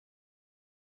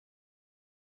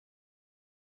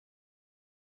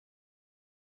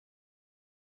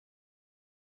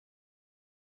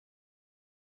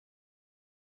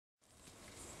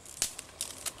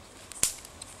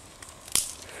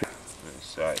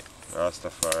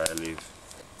Rastafari live.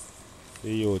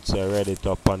 The youths are ready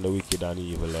to upon the wicked and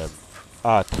evil them.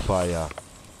 Hot fire.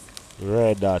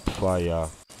 Red hot fire.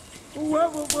 Whoa,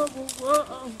 whoa, whoa, whoa,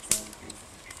 whoa.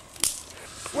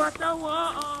 What a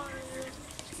war.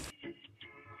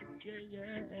 Yeah,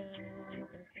 yeah.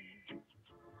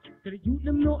 The youth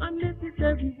them know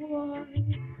unnecessary war.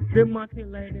 Them a tell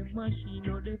like them machine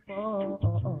or they fall.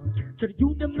 So the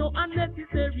youth them know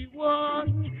unnecessary war.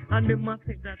 And them a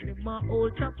say that them a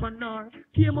old chap and all.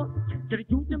 Came up. So the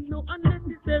youth them know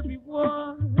unnecessary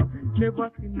war. Never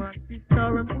see my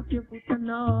sister and put your foot on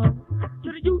all.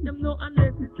 So the youth them know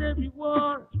unnecessary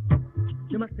war.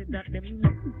 Them a say that them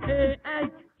hey,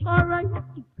 alright.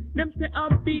 Them say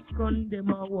a big gun, them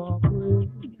a walk away.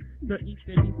 So if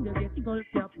you get skull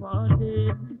cap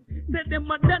party. Say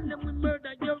them a done them we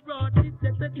murder your rotted.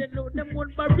 They said they know them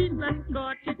one barrel and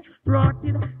caught it,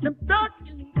 rotted. Them start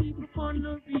killing people for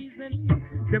no reason.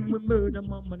 Them we murder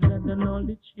mama and all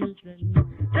the children.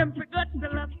 Them forgot the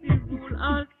last rule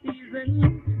all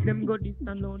season. Them go this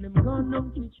and now them gone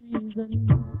on to treason.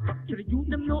 So the youth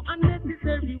them no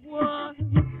unnecessary war.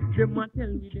 Them a tell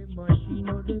me them machine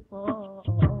or they fall.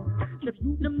 So the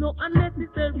youth them no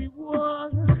unnecessary war.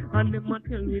 And them a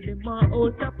tell me them a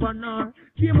old tap on her.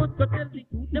 She must go tell the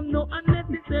youth them no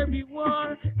unnecessary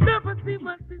war. Never see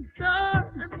my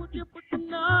sister and put your foot in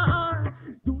her.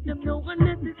 Do them no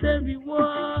unnecessary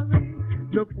war.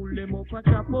 They pull them up a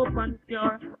chop up and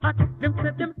scare. At them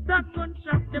set them start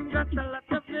gunshot, them got a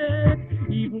lot of it.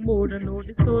 Even more than all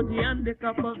the soda and the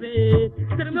cup of it.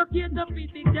 So them no care to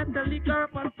feed the cat, the liquor,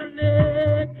 past the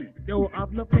leg. They don't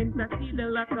have no friends that see the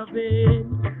lack of it.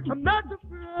 I'm not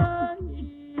afraid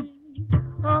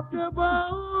of the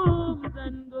bombs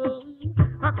and guns.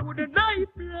 I couldn't die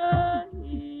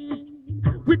playing.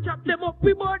 We chop them up,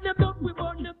 we burn them up, we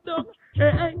burn them down.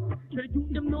 Hey, hey, they do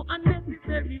them no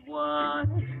unnecessary war.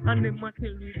 And them a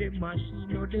tell me them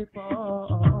machine or they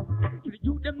fall. They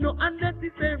do them no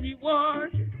unnecessary war.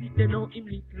 If they know him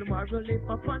little marvel if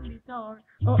upon the tower.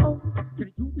 Oh, oh,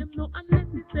 they do them no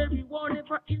unnecessary war.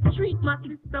 Never ill treat my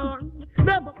sister.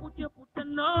 Never put your foot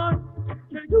on.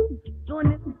 They do no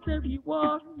unnecessary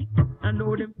war. I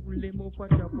know them pull them up a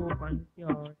chop up and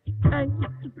scare. Hey,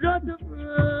 not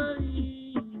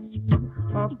afraid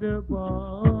of the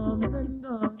bombs and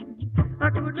guns. I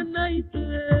couldn't night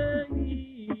play.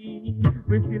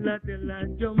 We still at the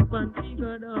land jump and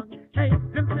figure down. Hey,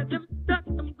 them said them stack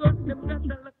them guns, them got a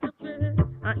lot of it.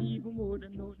 I even more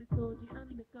than know the story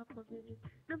and the cup of it.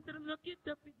 Them said them look it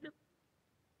up with them.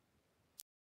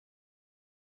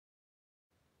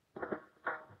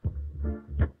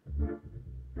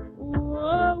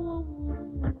 Whoa,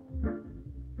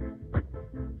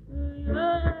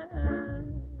 yeah.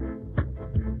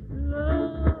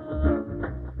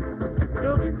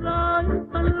 Love is life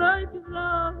and life is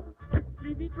love.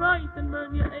 Live it right and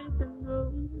burn your hate and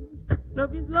go.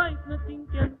 Love is life, nothing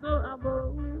can go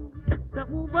above. That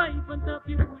move right on top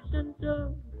you push and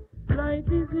shove. Life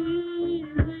is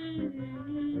easy.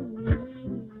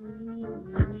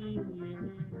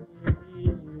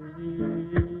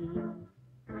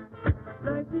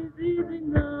 Life is easy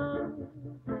now.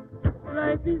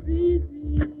 Life is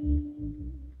easy.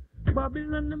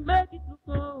 Babylon they make it look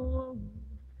home.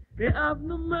 They have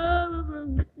no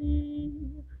mercy.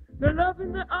 The love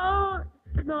in the heart,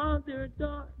 not their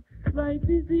thought. Life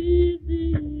is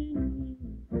easy.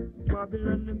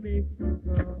 Babylon they make it look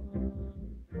home.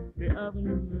 They have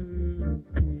no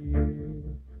mercy.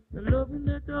 The love in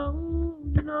the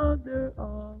heart, not their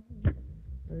heart.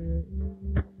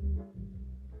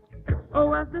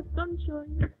 Oh, as the sun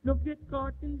shines, don't get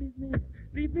caught in business,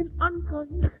 living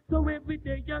unkind. So every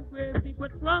day you're crazy,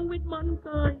 what's wrong with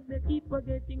mankind? They keep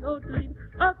forgetting how to live,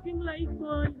 acting like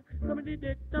swine. Some of the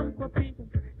dead stamp for people,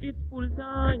 it's full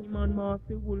time. And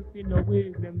Master Wolf in a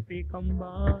way, them say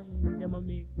combine, them a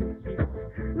make mischief.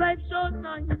 Life short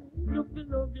time, look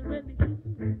below the reality.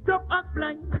 Stop act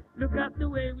blind, look at the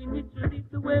way we need to live,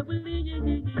 the way we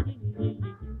live.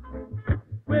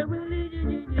 Where we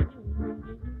live.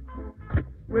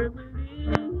 Where we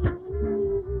live,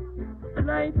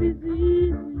 life is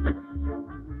easy.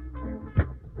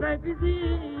 Life is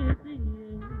easy.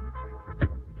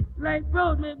 Life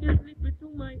road may be slippery to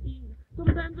my ear.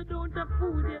 Sometimes I don't have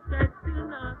food yet I still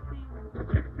not see.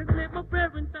 They say my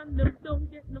parents and them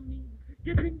don't get no meal.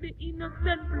 You drink the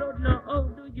innocent blood, now how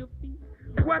do you feel?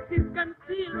 What is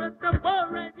concealed, what the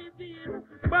bar I reveal.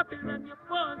 Babylon your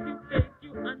false, you fake,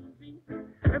 you unreal.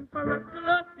 Emperor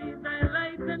Selassie, thy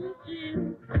light and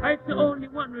shield. I the only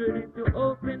one ready to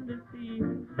open the seal.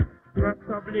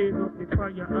 Rasta blaze up the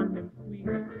fire and them squeeze.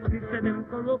 They say them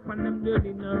corrupt and them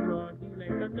dirty now rotting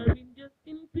like a in just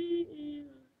in peace.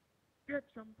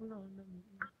 get trampled on me.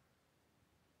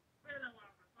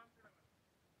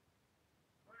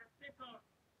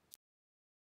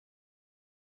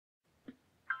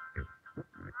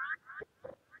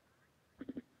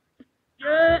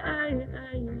 Yeah,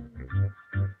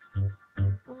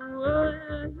 oh,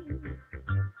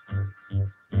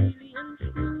 really and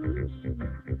truly.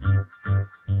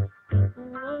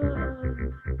 Oh,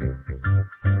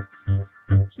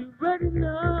 she ready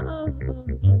now.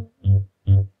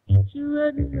 She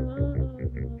ready now.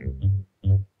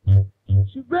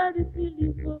 She ready to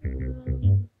leave up now.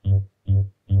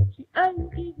 She ain't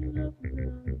giving up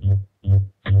now.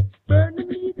 Burning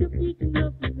me to beating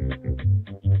up now.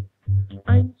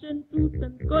 Ancient truth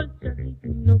and culture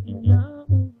giving up now.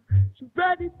 She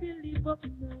ready to leave up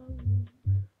now.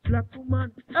 Black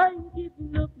woman ain't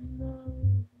giving up now.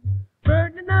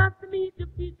 Burning after me to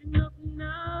beating up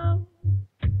now.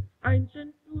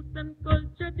 Ancient truth and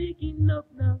culture digging up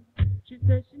now. She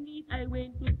says she need I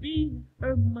went to be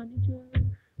her manager.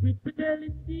 With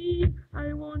fidelity,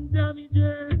 I won't damage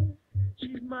her.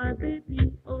 She's my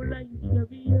baby, all I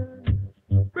carry her.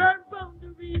 Burn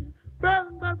boundary,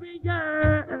 burn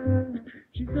barrier.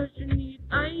 She says she need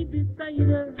I beside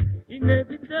her.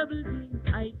 Inevitable thing,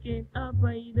 I can't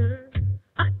avoid her.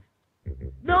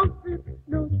 No slip,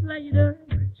 no slider.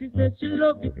 She says she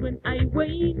love it when I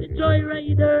wait the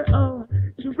joyrider. Oh,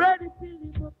 she ready to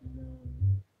live up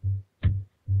now.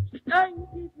 She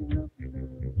ain't giving up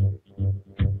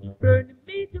now. Burning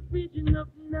me to preaching up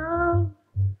now.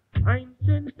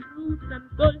 Ancient roots and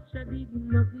culture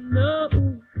digging up now.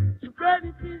 She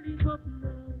ready to live up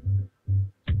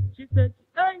now. She said she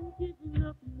ain't giving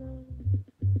up now.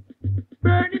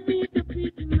 Burning me to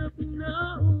preaching up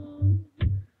now.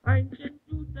 Ancient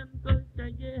roots and culture,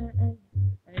 yeah.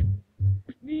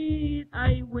 Need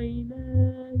I wait.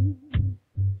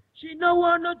 She no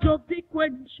want no drop the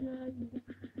quench.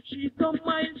 She's so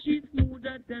mild, she's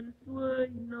smoother than sway,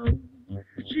 no.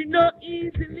 She no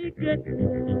easily get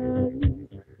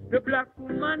the black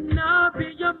woman now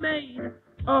be your maid.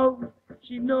 Oh,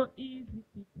 she no easy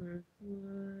to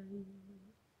persuade.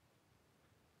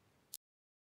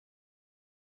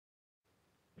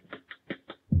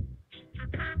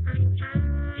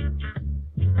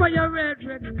 Fire red,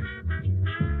 red.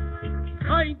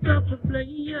 I top the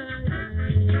flame.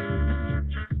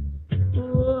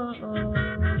 Oh.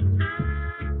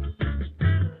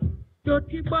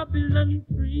 Dirty Babylon,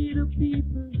 free the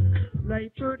people.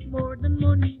 Life hurt more than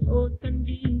money, oath and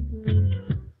vehicles.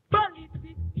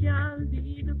 Politics can't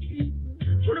lead the people.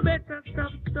 Who better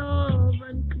stop starve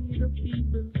and see the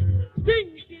people.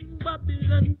 Thinking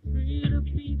Babylon, free the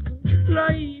people.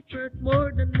 Life hurt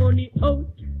more than money, oath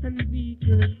and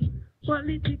vehicles.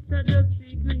 Politics are just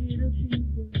to greed the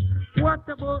people. What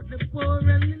about the poor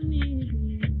and the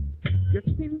needy? Your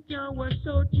sin can't wash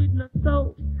out with no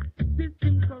soap.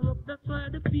 System corrupt, that's why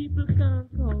the people can't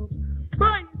cope.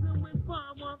 Poison with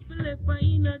farm off the left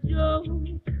in a joke.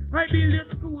 I build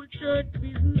a school, church,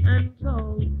 prison, and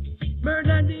court.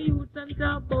 Murder the youth and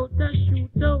talk about a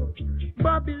shootout.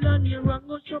 Babylon, you wrong,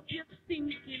 go shop your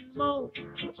stinking mouth.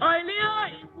 Oily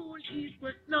eye, fool, east,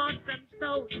 west, north, and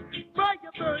south.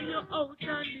 Fire burn your out,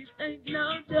 and this ain't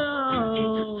now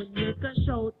down. Make a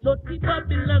shout, dirty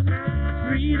Babylon,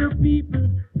 free the people.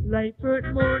 Life hurt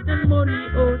more than money,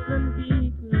 oath, and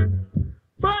vehicles.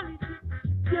 Politics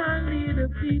can't lead the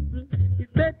people.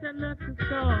 It's better not to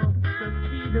starve, just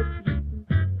feed the people.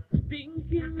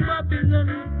 Thinking Babylon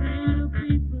will free the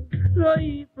people.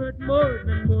 Life hurt more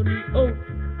than money, oath,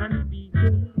 and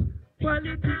vehicles.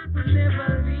 Politics will never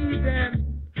lead them.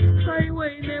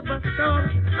 Highway never stop.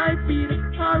 I feel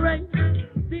alright.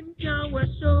 Sin can't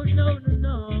wash out, no, no,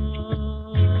 no.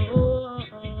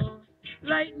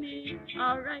 Lightning,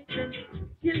 alright then.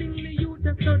 Killing the youth,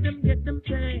 that's how them get them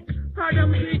paid.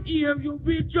 Adam to hear you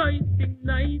rejoicing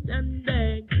night and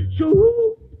day.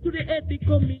 Shoo to the ethic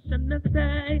commission and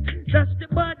say, dash the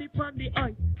body from the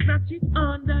ice, snatch it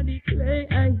under the clay.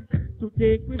 To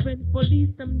take revenge, police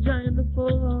them giant the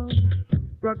force.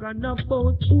 Brag on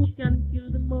about who can kill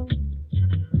the most.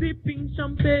 Sipping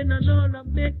champagne and all that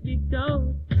make the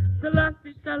doubt. The last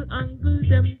shall angle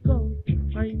them go.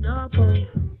 I know about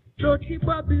dirty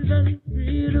Babylon,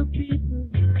 free the people.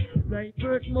 Life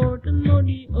hurt more than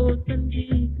money, oath and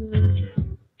vehicles.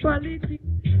 Politics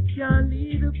can't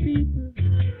lead the people.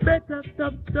 Better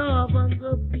stop starve and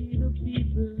go feed the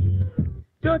people.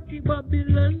 Dirty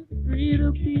Babylon, free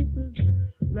the people.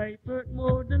 Life hurt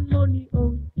more than money,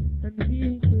 oath and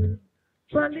vehicles.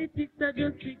 Politics are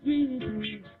just be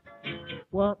greedy.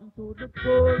 What happened to the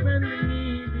poor and the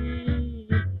needy?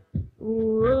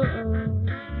 Oh, oh, oh.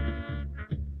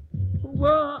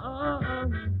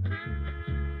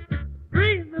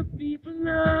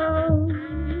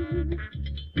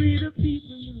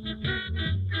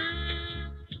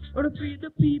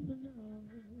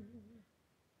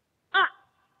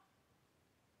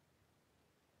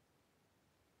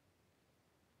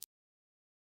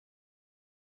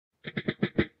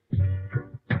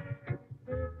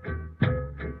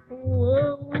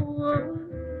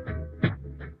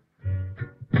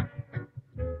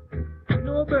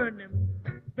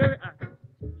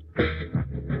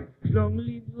 Long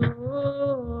live joy.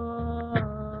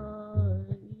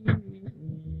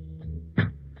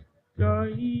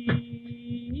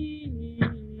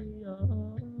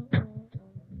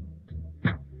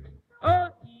 Oh,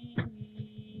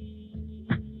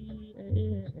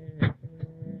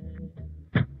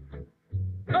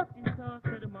 officer,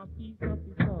 said my peace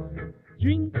officer.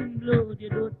 Drinking blood, you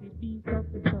dirty peace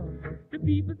officer. The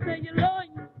people say you're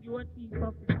lying, you a thief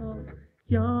officer.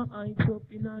 Can't hide up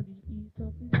in the east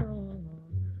officer.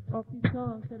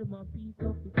 Officer, said my peace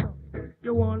officer.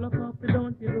 You want lock up the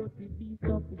don't you dirty peace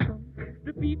officer.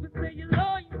 The people say you're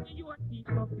lying, you a thief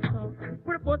officer.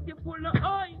 But about you full of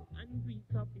oil and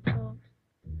grease officer.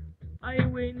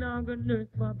 Highway now gonna nurse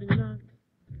Babylon.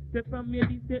 Say from your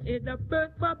this your head of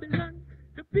birth Babylon.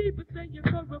 The people say you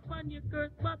corrupt and you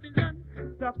curse Babylon.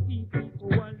 Stop people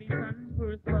while they can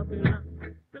first Babylon.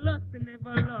 The last they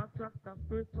never lost, after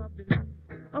first Babylon.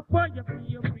 A fire for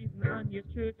your prison and your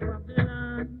church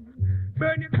Babylon.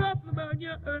 Burn your coffin, burn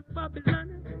your earth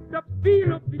Babylon. Stop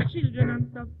feel up the children and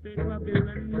stop state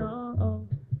Babylon. No,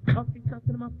 officer,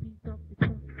 to my peace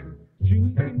officer.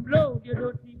 Drinking blood, you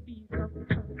dirty beast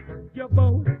officer. Your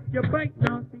bow, your bite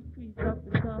now, increase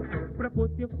officer. But I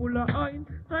put you full of oil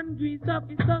and grease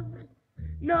officer.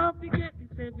 Now forget the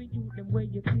 7 youth them where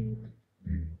you kill.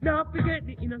 Now forget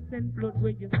the innocent blood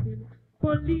where you spill.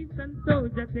 Police and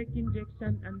soldiers take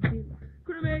injection and pill.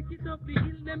 Could make it up the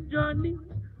hill them journey.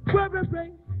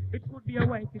 Pray. It could be a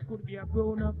white, it could be a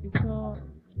brown officer.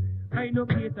 I know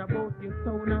care about your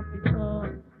sound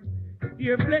officer.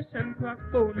 Your flesh and crack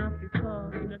bone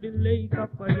officer. In the lake of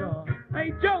fire. I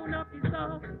drown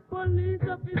officer. Police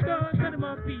officer. Tell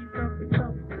my peace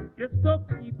officer. You stop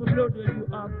people blood when you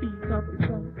are peace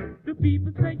officer. The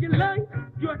people say you lie.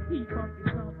 You are thief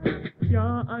officer.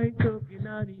 Yeah, I took in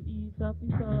the east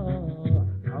officer.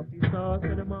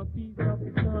 Officer, tell my peace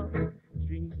officer.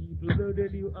 String people blood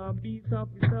when you are peace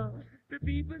officer. The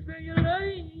people say you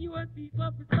lie. You are thief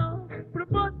officer. Put a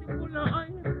party full of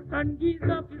iron and grease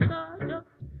officer.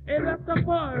 El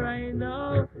Rastafari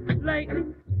now,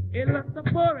 lightning. El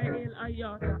Rastafari, El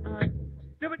Ayata I.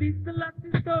 Never this the last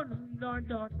is done, nor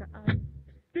daughter I.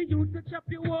 They used to chop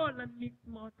your wall and mix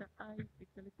mortar I.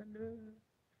 Fix a little nerve,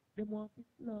 them want to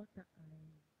slaughter I.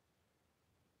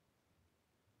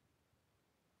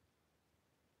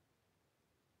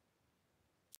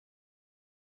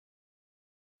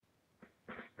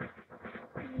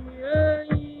 Yeah.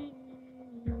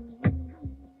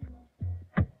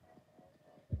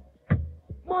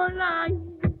 More life.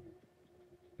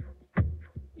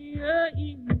 Yeah,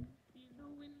 still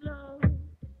doing love.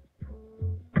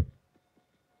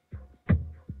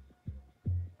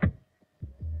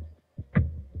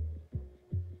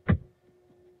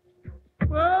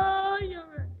 Oh, you're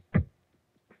right.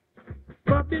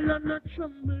 Babylon a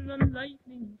tremble and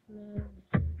lightning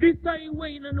flash. This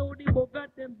highway and know the bug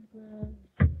at them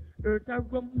crash. Earth a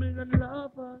rumble and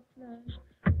lava flash.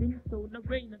 Brimstone a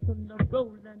rain and thunder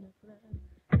roll and a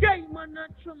flash. Game and a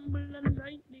tremble and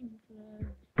lightning flash.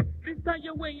 This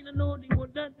highway and know the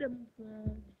bug at them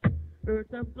crash.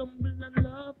 Earth a rumble and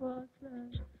lava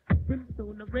flash.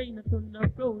 Brimstone a rain and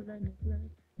thunder roll and a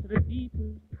flash. To the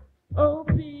people,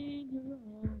 open your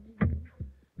eyes.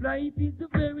 Life is the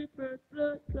very first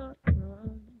blood clot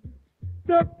crime.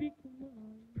 Stop victimized.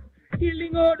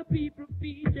 Healing all the people,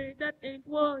 PJ, that ain't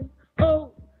wise.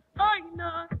 Oh, I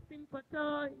not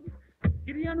sympathize.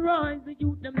 Gideon rise, the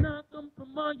youth them not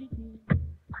compromise.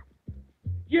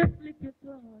 Yes, lick your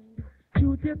slide.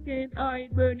 Truth you can't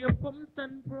hide, burn your pumps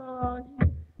and pride.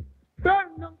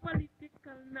 Burn down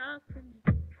political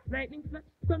nastiness. Lightning flash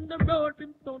on the road,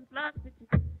 brimstone plastic.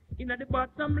 In the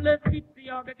bottomless pit, the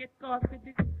organ get caught with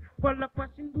it. Full of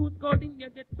passion, who's calling you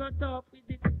get cut off with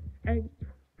it. Hey,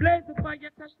 blaze the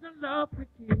fire, touch the love with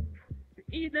it. The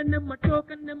Eden, them a choke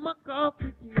and them a cough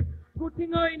with it. Good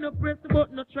thing I no press the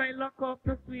button, no try lock off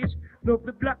the switch. Love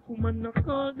the black woman, no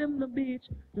call them the bitch.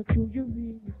 No true you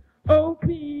read,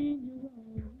 open your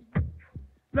eyes.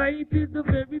 Life is the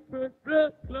very first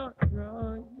blood clot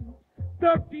right.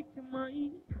 Stop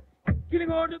victimizing.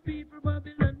 Killing all the people,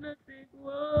 Babylon, that take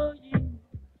away.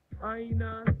 I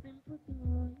not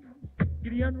sympathize.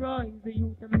 Gideon rise, the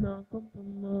youth them not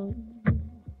compromise.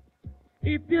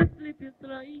 If you slip, you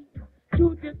slide.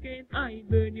 Truth you can't hide,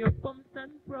 burn your pumps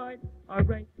and pride.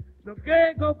 Alright, no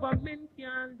gay government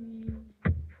can't leave.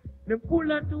 Them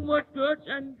full of too much grudge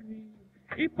and greed.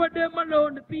 If for them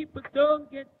alone, the people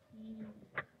don't get seen.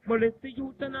 Molest the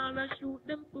youth and all and shoot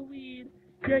them for weed.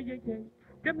 Yeah.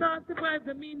 Them not survive,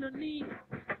 them in no need.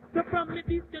 So from me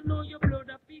this, you know your blood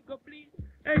a big go bleed.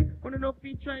 Hey, wanna know if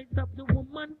we try stop the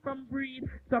woman from breed?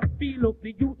 Stop feel up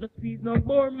the youth, no squeeze no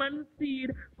more man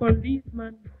seed.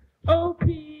 Policeman,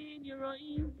 open your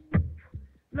eyes.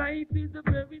 Life is the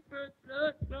very first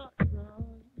blood clot.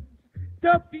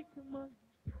 Stop victimizing,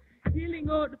 healing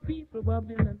all the people,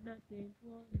 Babylon that ain't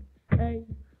one. Hey,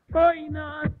 boy,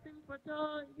 not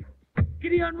sympathize.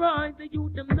 Gideon rise, the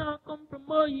youth them not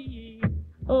compromise.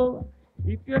 Oh,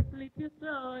 if you slip you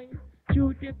slide,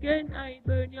 shoot you can hide,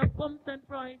 burn your pumps and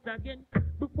fries again.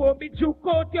 Before me juke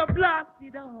out your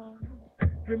blasted arm.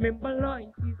 Remember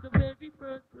life is the very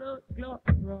first blood clot.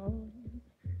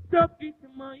 Stop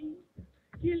victimizing,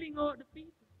 killing all the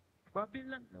people,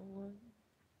 Babylon no one.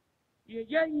 Yeah,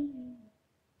 yeah, yeah.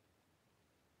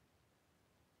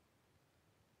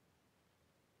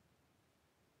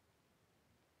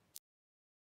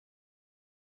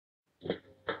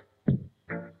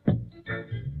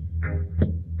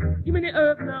 Give me the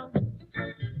herb now.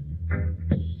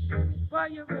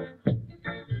 Fire red.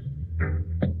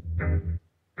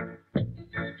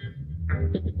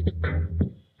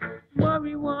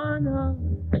 Marijuana.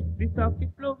 This off the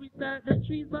flow beside the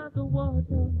trees by the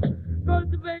water.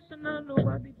 Cultivation all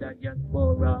over the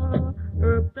diaspora.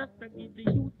 Herbs that can give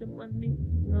the youth the money.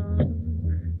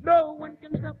 No one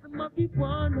can stop the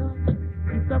marijuana.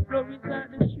 This off flow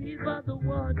beside the trees by the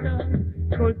water.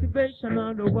 Cultivation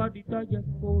all over the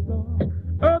diaspora.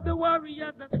 Herb the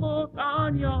warriors that smoke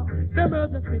on ya. The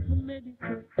birds that make me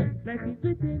medicine. Life is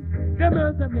written. The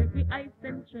birds that make me ice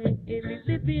and trade. Every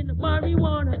living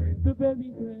marijuana. The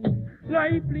very great.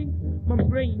 Life links, my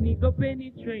brain it go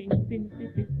penetrate. Sin,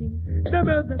 the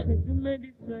birds that make me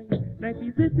medicine. Life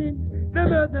is written. The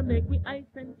birds that make me ice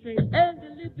and trade. And the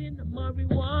living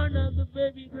marijuana. The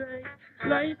very great.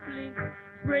 Life links,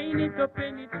 brain it go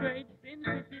penetrate. Sin,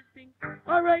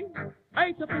 alright, I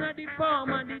up in the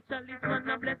farm and the chalice man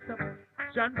a bless up.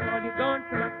 Chants for the gun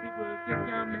so that the work you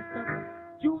can't mess up.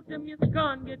 Shoot them you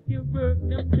can't get your work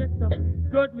them dress up.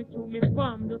 God me to me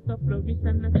farm just a flourish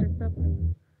and a set up.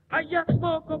 I just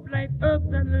smoke up like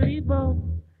herbs and liver.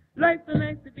 Life so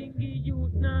nice to bingy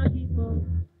youth now give up.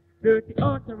 Dirty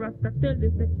auto rasta tell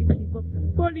the sex you keep up.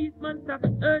 Policeman tax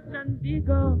earth and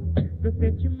digger. The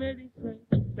set you medicine.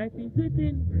 Life is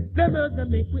written. The birds that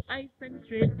make we ice and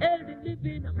trade. Healthy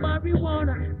living,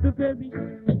 marijuana, the very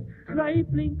good. Life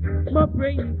link, my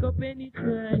brain go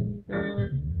penetrate.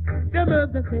 The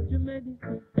birds that set you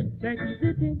medicine. Life is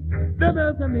written. The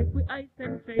birds that make we ice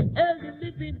and trade. Healthy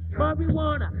living,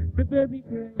 marijuana, the very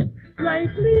good.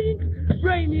 Life link,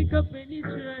 brain go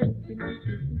penetrate.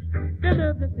 The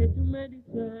birds that set you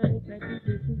medicine. Life is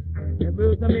written. The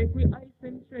birds that make we ice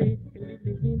and trade. Healthy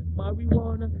living,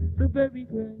 marijuana, the very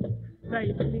great.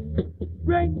 Lightning,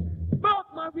 brain,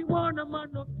 about marijuana, man,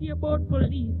 no care about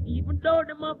police. Even though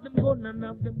them have them gun and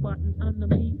have them button and the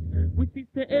meat. We see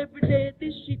say every day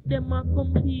this shit them a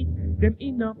compete. Them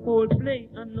in a full play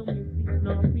and no music,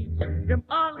 no peace. Them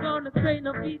all gonna say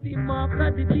no easy mark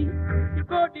at the beat. You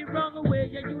go the wrong way,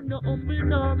 yeah, you no humble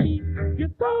nor me. You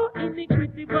saw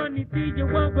iniquity, vanity, you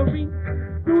want to ring.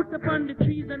 Fruits upon the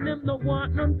trees and them no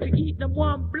want none to eat. Them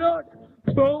want blood,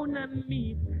 bone and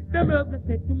meat. The birds that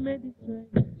set to medicine,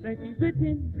 life is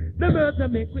written. The birds that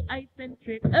make we ice and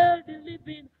trade. Healthy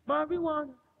living,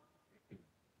 marijuana.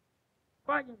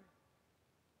 Fire.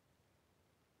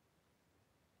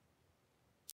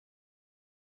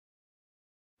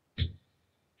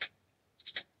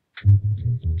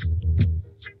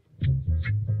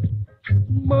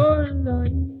 More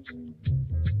life.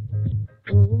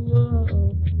 Oh, oh,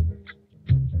 oh.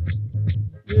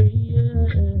 Yeah, yeah.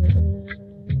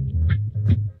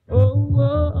 Oh,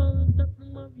 oh, Dr.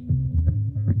 Marie.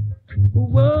 Oh,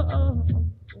 oh,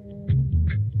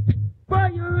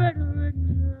 fire red, red,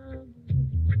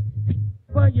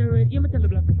 fire red. You may tell the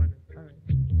black woman. Alright.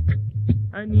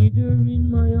 I need her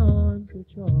in my arms to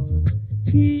charge.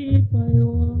 Keep I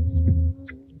want.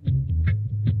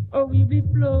 Oh, we be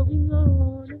flowing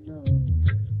on and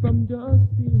on. From dusk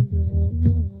till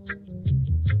dawn.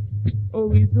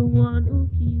 Oh, he's the one who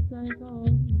keeps us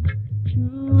on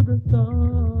through the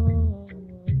storm.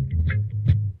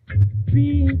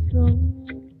 Be strong,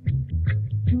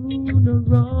 do no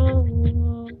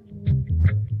wrong.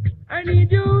 I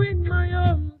need you in my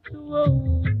arms to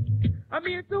hold. I'm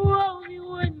here to hold you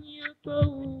when you're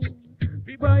cold.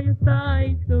 Be by your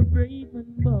side, so brave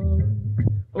and bold.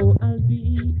 Oh, I'll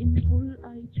be in full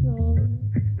eye trust.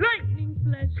 Lightning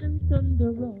flash and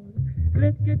thunder roll.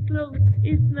 Let's get close,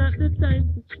 it's not the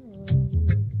time to show.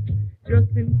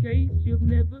 Just in case you've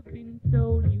never been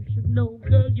told, you should know,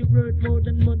 girl, you're worth more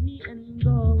than money and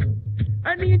gold.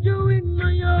 I need you in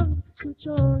my arms to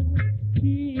charge.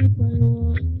 Keep my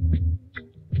warm.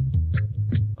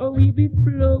 we be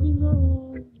flowing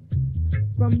on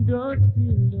from dusk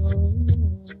till dawn.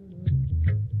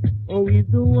 Oh, he's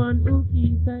the one who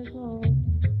keeps us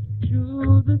on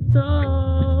through the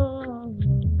storm.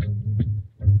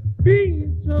 Be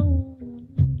strong,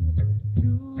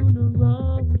 do no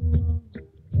wrong.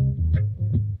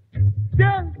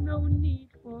 There's no need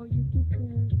for you to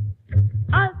care.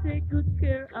 I'll take good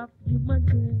care of you, my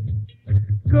dear.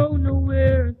 Go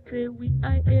nowhere, stay with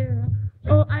I air.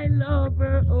 Oh, I love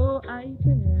her, oh, I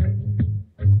care.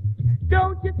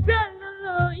 Don't you tell no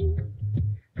lie.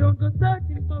 Don't go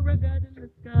searching for a God in the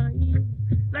sky.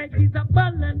 Life is a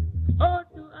balance, oh,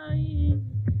 to I.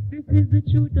 This is the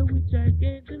truth of which I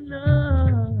can't deny.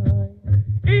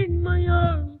 In my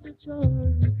arms, the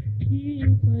child,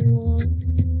 keep I want.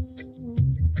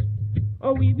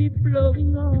 Oh, we be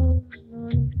flowing on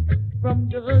from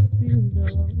dusk till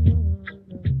dawn.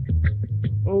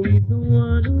 Oh, he's the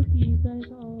one who keeps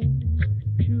us on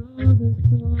through the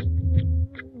storm.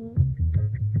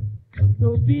 So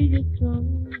be strong,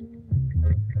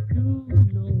 do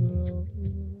no wrong.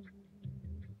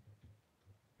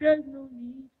 There's no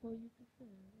need for you to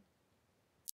say.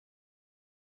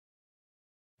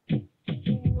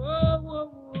 Whoa, whoa,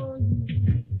 whoa,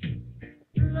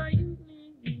 like me.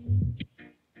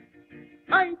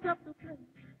 I stop the play.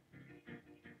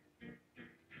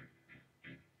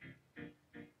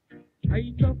 I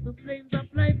stop the flames of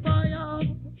like fire,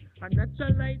 and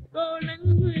natural light gold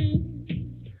and green.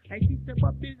 I see the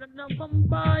puppies and a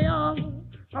vampire,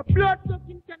 a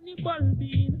blood-sucking cannibal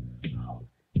being.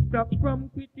 Stop from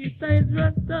criticize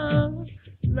Rasta,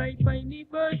 like piney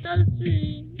fertile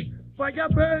stream. Fire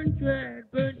burn dread,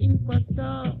 burn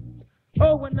imposter.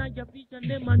 Oh, when I have vision,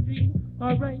 them a dream.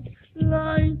 Alright,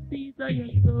 life is a your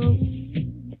soul.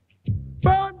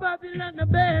 Born Babylon a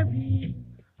baby,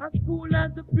 as cool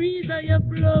as the breeze I have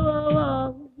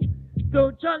blow.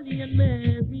 So jolly and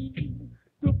merry,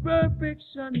 to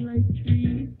perfection like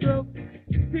trees. So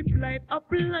sip like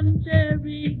apple and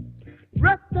cherry.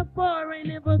 Rastafari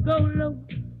never go low.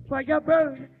 Fire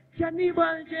burn,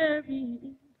 cannibal Jerry.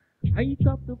 I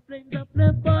stop the flames of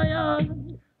the fire,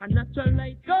 a natural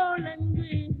light gold and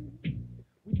green.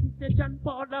 We see the John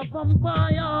Paul a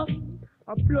vampire,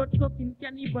 a blood-sucking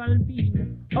cannibal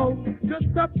being. Oh,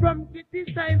 just stop from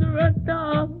criticize the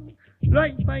Rasta,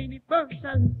 right by the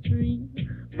virtual stream.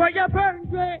 Fire burn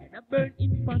dread, a burn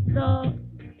imposter.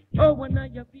 Oh, when I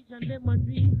have vision, them a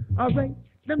dream. Alright,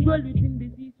 them dwell within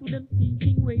disease, to them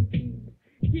seeking wasting.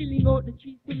 Killing out the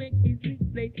trees to make his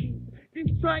replacing.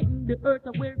 Destroying the earth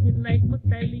and wearing like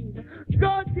Mussolini.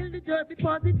 Go till the dirt be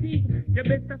positive. You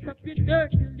better stop your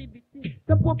dirt till liberty.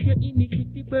 Stop up your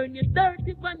iniquity, burn your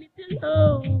dirty vanity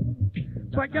low.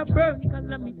 Fire burn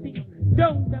calamity.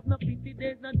 Don't have no pity,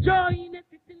 there's no joy in the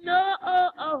city, no.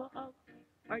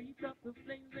 I stop the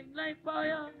flames like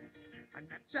fire, and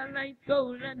natural light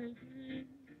gold and a green.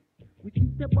 We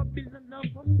see the Babylon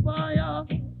on fire,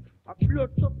 a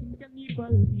blood-sucking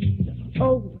cannibal being.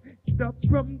 Oh, stop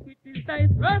from criticize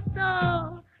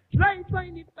Rasta, life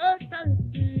find it fertile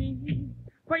stream.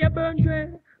 Fire burn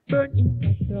dread, burn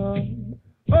imposter.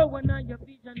 Oh, when I have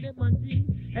vision, them a dream.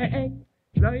 Hey,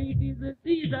 life is a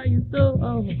seed I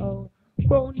sow.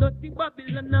 Bone dirty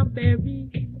Babylon and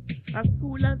berry, as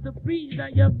cool as the breeze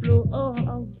I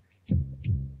blow.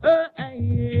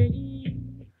 Hey.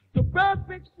 To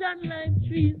perfection like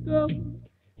trees go,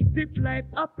 sip like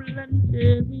apple and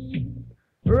cherry.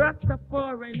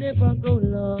 Rastafari never go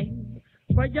long.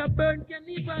 Fire burn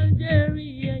cannibal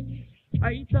Jerry.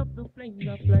 I stop the flames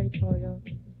of like fire,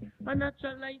 a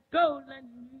natural like gold and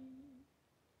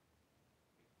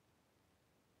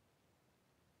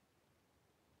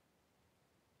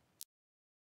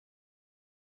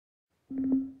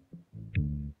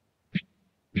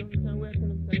long time we're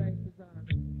telling the life is on.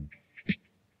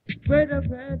 Where the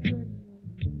red.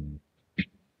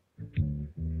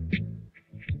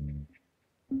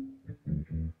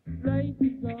 Life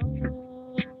is on.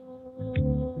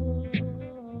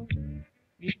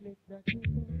 Reflect that you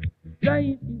know.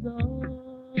 Life is on.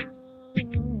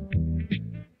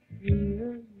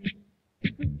 Yeah.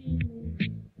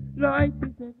 Life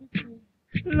is everything.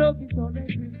 Love is all I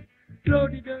drink. Flow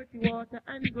the dirty water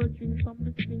and go drink from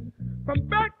the spring. From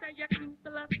birth I ya clean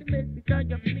till last the mess because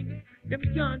you fling. Them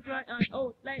can't dry and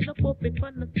out like the puppet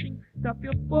on the string. Stop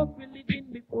your fuck religion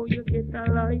before you get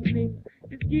a lightning.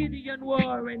 This Gideon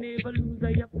war and never lose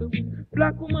I have to win.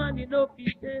 Black woman you know be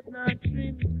safe not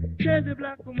trim. Tell the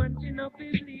black woman she no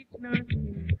be bleach not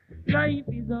skin. Life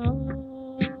is on.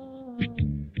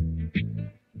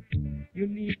 You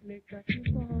need like that you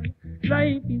fall.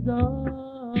 Life is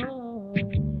on.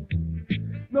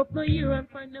 Look no year and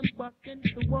find them back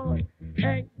against the wall.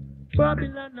 Hey,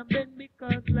 Babylon a bend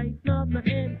because life not no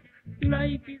end.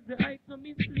 Life is the height, so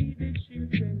mislead the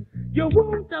children. You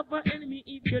won't have an enemy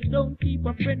if you don't keep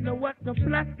a friend. No what no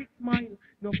plastic smile,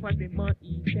 no for them are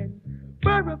eaten.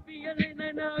 Borrow feeling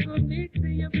and I go fix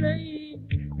your blame.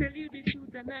 Tell you the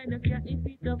truth and I don't care if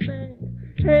it's a bed.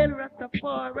 Hail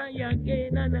Rastafari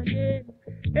again and again.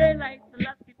 Hail like the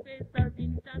last face has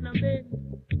been done again.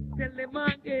 Tell them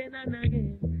again and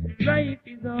again. Life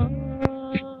is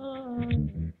on.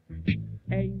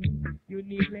 Hey, you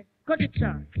need less. Cut it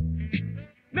short.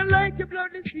 Not like your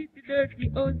bloody city, dirty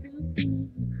ocean sea.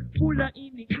 Full of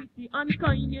iniquity,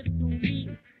 unkindness to me.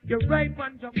 Your right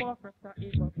hand drop off after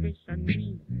ever fish and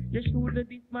me. Your shoulder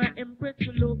this my empress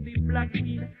to love the black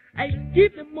queen. I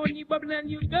give them money, bubble and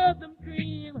you got them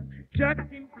cream. Just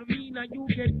simple me, now you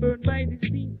get burned by the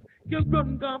sea. Your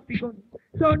gun gone fi gun,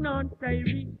 turn on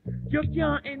siren. You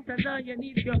can't enter Zion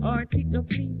if your heart is no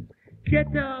clean.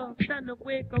 Get up, stand up,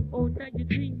 wake up out of your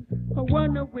dream. I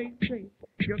wanna wait straight,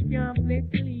 you can't play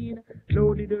clean.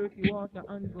 Load the dirty water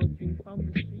and go drink from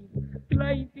the stream.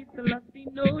 Life is a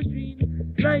lasting no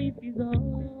dream. Life is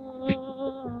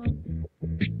all.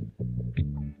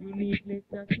 You need less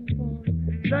to fall.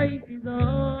 Life is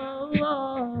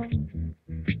all.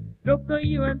 Look at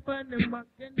you and find them back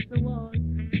against the wall.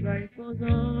 Life goes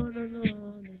on and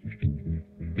on and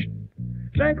on.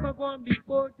 Life a gone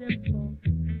before them fall.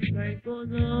 Life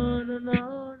goes on and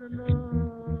on and on.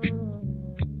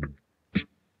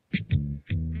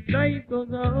 Life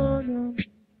goes on.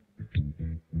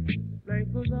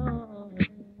 Life goes on.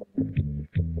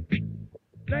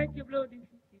 Like your bloody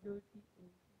city, dirty.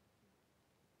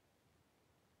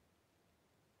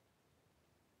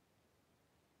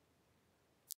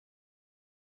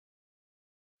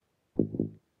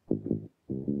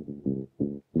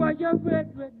 Fire red,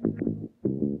 red.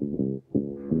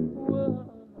 Whoa.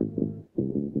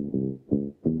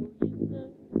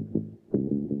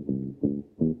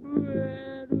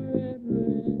 Red, red,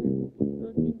 red.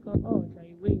 Don't think of all I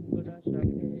wait for that shot.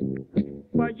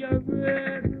 Fire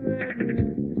red, red,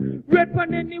 red. Red for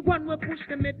anyone will push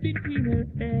them in between her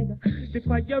head. The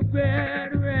fire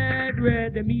red, red,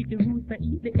 red. Them eat the rooster,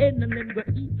 eat the end, and then go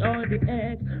eat all the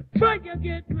egg. Fire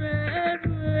get red,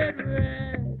 red,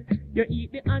 red. You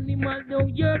eat the animal, now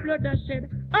your blood a shed.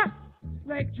 Ah!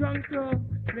 Like drunk crow,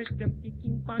 flesh them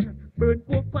picking pan. Burn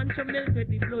pork pan, so melted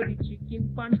the bloody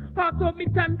chicken pan. How come me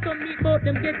tan to me about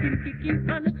them getting kicking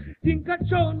pan? Think a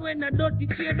throne when a dirty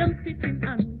chair them sitting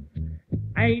on.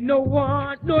 I no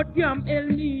want no camel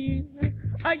meal.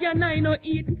 I no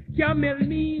eat camel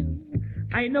meal.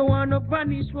 I no want no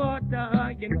vanish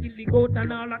water. Them kill the goat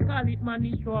and all I call it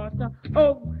manish water.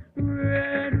 Oh,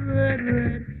 red, red,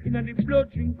 red. In the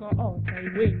blood drink or out,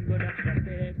 I wait, but that's a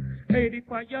bed. Hey, the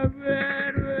fire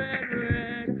red, red,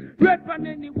 red. Red from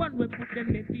anyone we put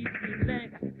them in feet in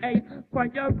leg. Hey,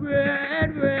 fire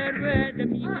red, red, red.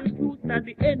 Them eat the fruit at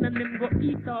the end and them go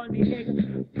eat all the egg.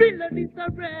 Fill of this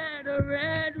a red,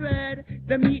 red, red.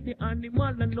 Them eat the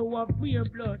animal and know of real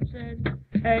bloodshed.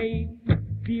 Hey,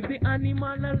 leave the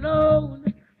animal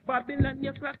alone. Babylon,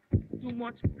 you crack too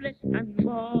much flesh and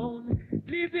bone.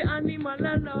 Leave the animal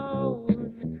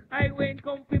alone. I wait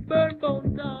come fi burn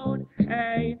bone down.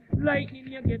 Hey, lightning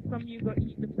you get from you go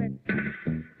eat the pet.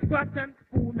 Pot and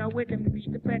spoon away them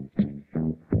beat the pet.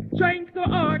 Trying so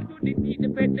hard to defeat the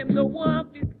pet. Them don't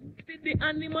want this. See the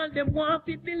animal, them want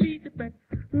to delete the pet.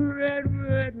 Red,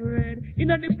 red, red.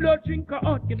 Inna the blood drinker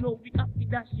out, you know we happy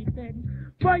that she said.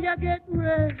 Fire get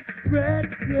red, red,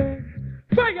 red.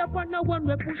 Fire upon the one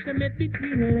we push them at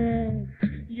between legs.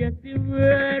 Yes, the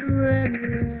red, red,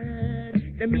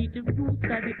 red. Them eat the fruits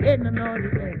at the end and all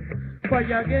the end.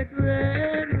 Fire get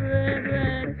red, red,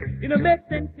 red. You know make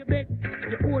sense you bet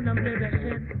your own and blood and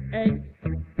shed. Hey,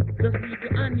 just leave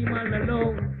the animal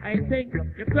alone. I think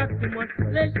you crack too much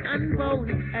flesh and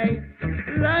bone. Hey,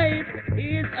 life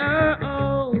is our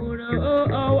own. Oh,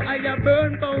 oh, I have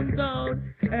burn bones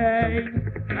down. Hey,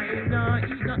 I not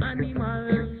eat no animal.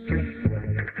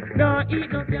 No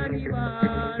eat no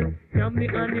cannibal. Yam the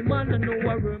animal and no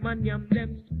worm and yam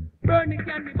them. Burn the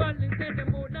cannibal and say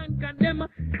them more than condemn.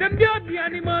 Them judge the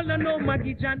animal and no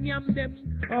maggie and yam them.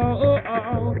 Oh, oh, oh,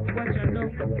 oh, what you know?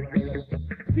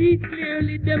 See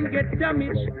clearly them get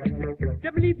damaged.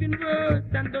 Them living worse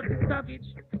than dirty savage.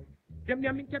 Them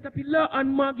yamming caterpillar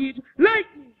and maggot.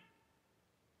 Lightning!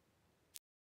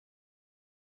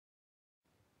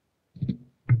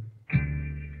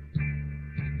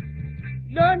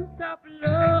 Non-stop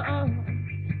love.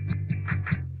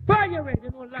 Fire red,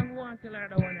 you know, long one till I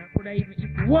don't want to. Could I even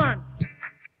eat one?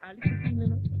 I listen to you, you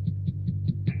know.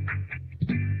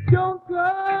 Don't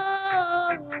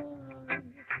cry.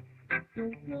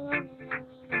 Don't cry.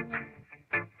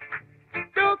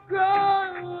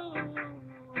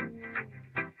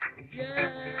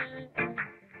 yeah.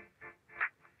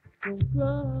 Don't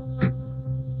cry.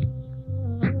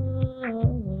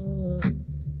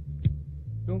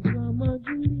 Don't cry, my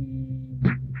Julie.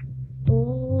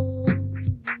 Oh,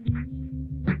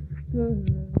 Julie, girl.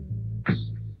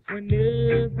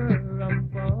 Whenever I'm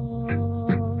far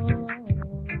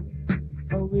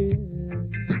away,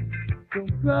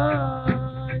 don't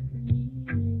cry for me.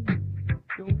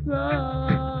 Don't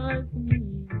cry for me.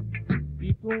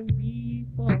 It won't be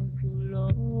for too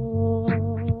long.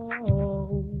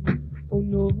 Oh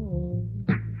no,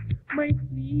 my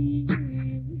sweet,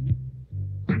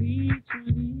 sweet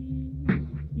Julie.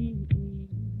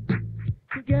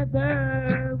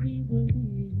 Together we will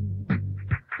live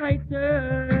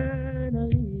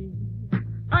eternally.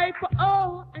 I for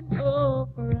all and all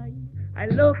for I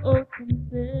love all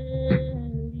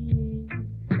sincerely.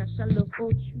 I shall love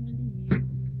all truly.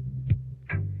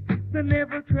 So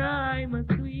never cry, my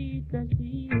sweet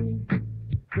Cassie.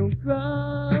 Don't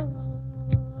cry.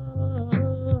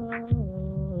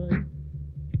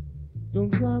 Don't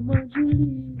cry, my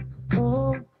Julie.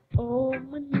 Oh, oh,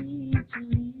 my Julie.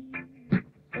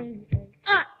 Hey, hey.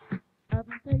 Ah!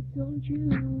 Haven't I told you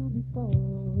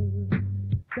before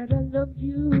that I love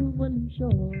you when I'm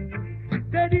sure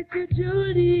that it's you,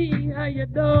 Julie, I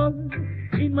adore.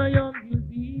 In my arms you'll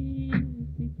be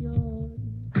secure.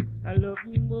 I love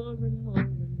you more and more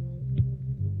and more.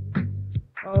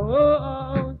 Oh, oh,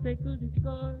 oh, settle the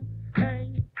score.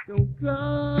 Hey, don't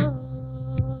cry.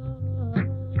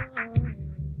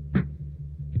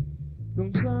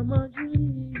 Don't cry, my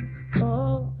Julie.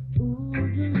 Oh, ooh,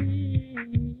 Julie.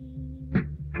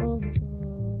 Oh,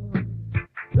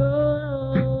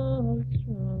 so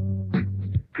strong.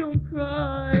 Don't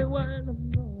cry when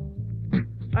I'm gone.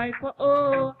 I for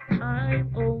oh,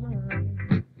 I'm oh my.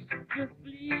 Just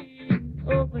please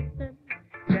overstand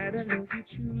that I love you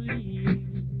truly.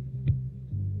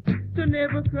 So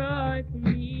never cry for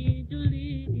me,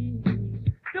 Julie.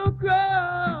 Don't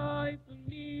cry for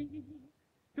me.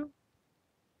 Don't.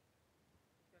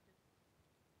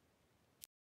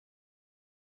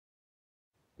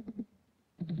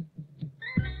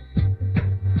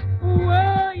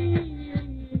 Oh, yeah.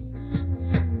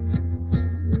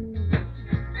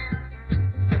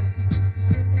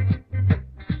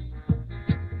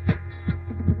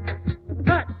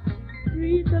 But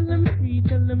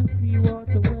tell them, free walk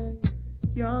away.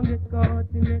 Can't get caught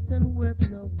in it and whip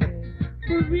no way.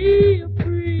 Free,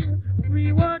 free,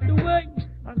 free walk away.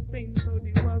 I sing so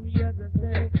the warriors I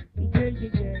say, yeah, yeah,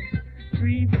 yeah.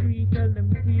 Free, free, tell them,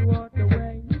 free walk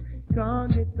away.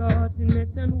 Can't get caught in it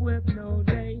and whip no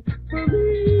day.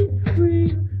 Free,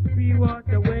 free, free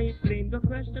walk away. Blame the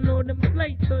question, or them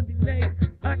flight so delay.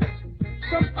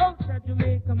 From outside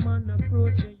Jamaica, man,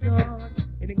 approach your yard.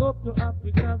 And go up to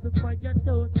Africa before you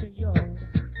touch your yard.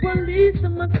 Police,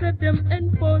 must set them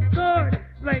enforce guard.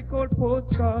 Like old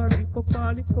postcard, we could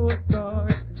call it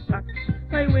postcard.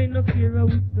 Highway no fear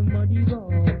with the muddy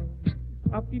guard.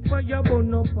 Happy for your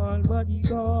bone up all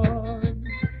bodyguard.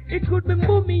 It could be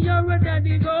mommy or a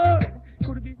daddy guard.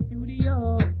 Could be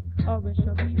studio or a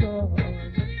shabby guard.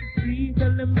 Free,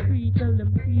 tell them, free,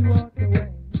 walk away.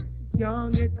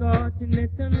 Can't get caught in it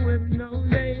and with no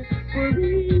day.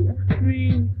 Free,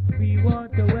 free, free,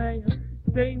 walk away.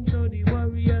 Same so the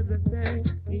warriors I say,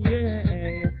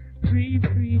 yeah. Free,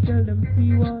 free, tell them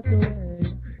free, walk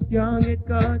away. Can't get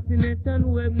caught in it and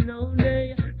with no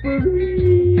day.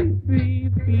 Free, free,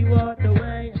 free, walk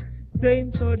away.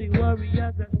 Same so the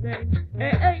warriors I say,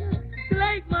 hey, hey.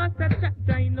 Like master chat,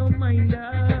 I no mind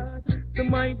that. The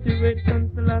mighty red sun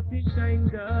still have to shine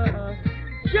that.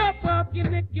 Chop off your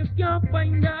neck, you can't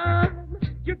find that.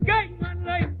 You guide my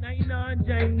life, I not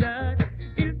join that.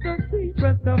 It's a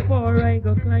secret before I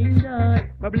go climb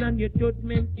that. Babylon, your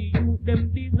judgment to you,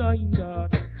 them design that.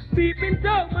 People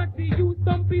talk much to you,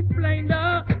 some people blind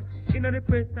that. You know the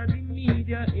press and the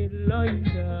media, it line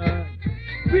that.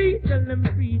 Free, tell them,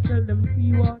 free,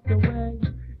 walk away.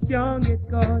 Can't get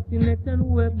caught in it and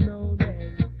web no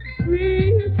day.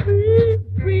 Free, free,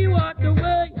 free, walk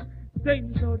away.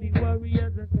 Same so the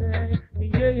warriors I say,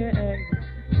 yeah.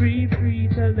 Free, free,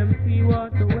 tell them free,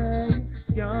 walk away.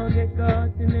 Can't get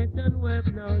caught in it and web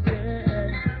no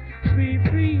day. Free,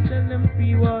 free, tell them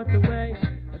free, walk away.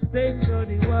 Same so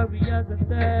the warriors I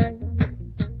say.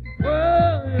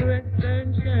 Oh, rest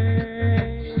and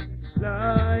shame,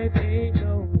 life ain't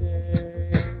no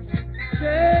day.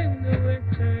 Shame the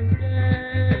rest and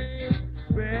shame,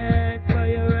 bread,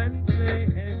 fire and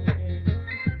flame.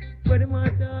 But the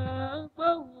matter,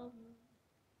 oh.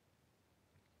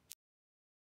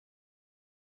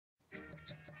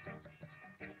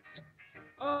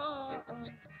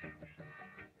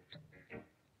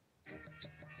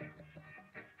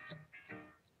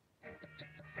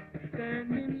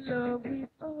 stand in love with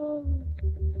all.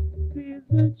 Is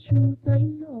the truth I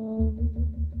know.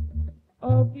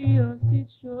 Obvious it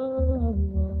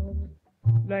shows.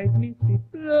 Like Missy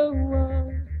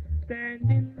Flower.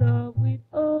 Stand in love with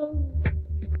all.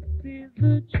 Is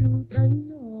the truth I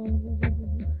know.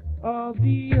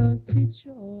 Obvious it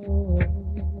shows.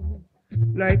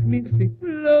 Like Missy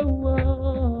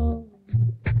Flower.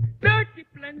 Dirty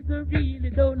plans are really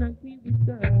don't agree with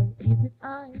girl. Is it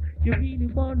I you really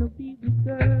wanna be with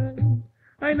girl?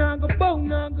 I not go bow,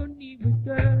 not go knee with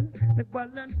girl. Like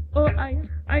balance, oh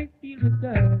I feel with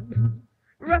girl.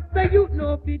 Rasta you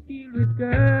know if you deal with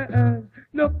girl.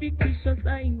 No fictitious,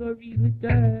 I ain't go real with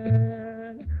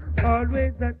girl.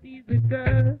 Always that is with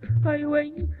girl. I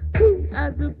wait,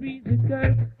 as a breeze with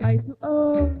girl. I do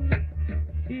all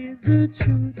is the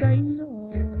truth I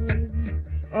know.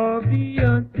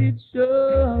 Obvious it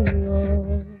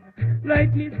shows.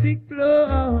 Like mystic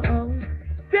flow.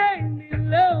 Stand in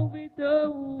love with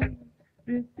you.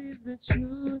 This is the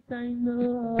truth I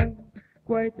know.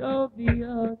 Quite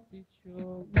obvious it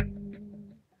shows.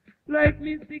 Like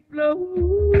mystic flow.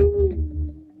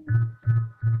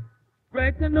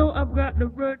 Right now I've got the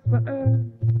words for her.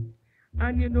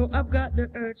 And you know I've got the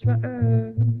urge for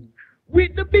her.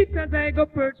 With the bitters I go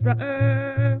perch for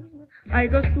her. I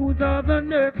go soothe all the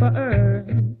nerve for her.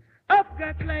 I've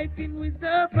got life in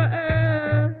reserve for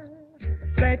her.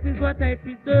 Life is what I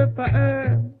preserve for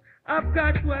her. I've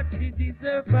got what she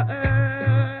deserves for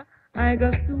her. I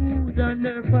go soothe the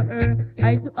nerve for her.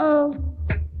 I do all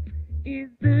is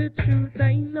the truth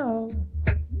I know.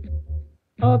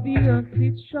 Obvious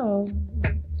it shows.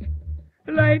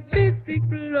 Like mystic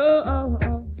flow.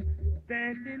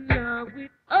 Stand in love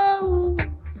with oh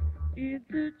is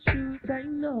the truth I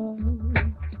know.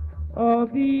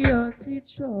 Obvious it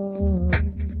shows.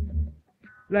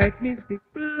 Like mystic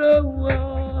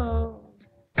flow.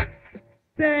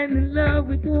 Stand in love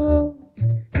with all.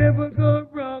 Never go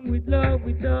wrong with love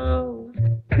with all.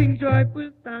 Sing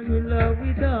joyful song in love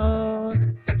with all.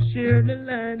 Share the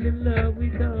land in love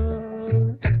with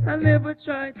all. I'll never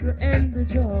try to end the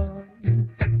joy.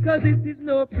 Cause this is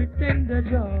no pretender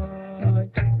joy.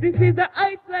 This is the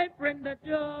ice life render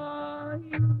joy.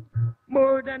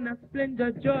 More than a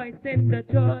splendor joy, tender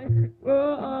joy.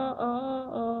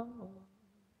 Oh.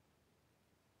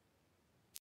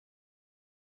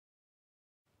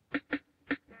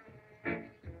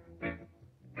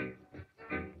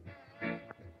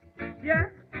 Yeah.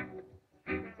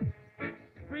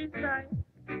 Freestyle.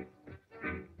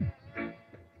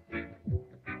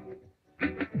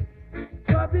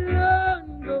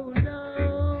 Babylon go down.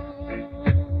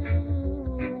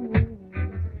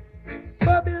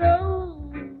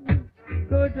 Babylon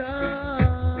go down.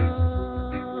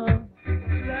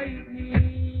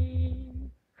 Lightning,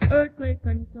 earthquake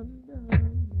and thunder.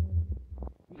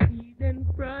 The Eden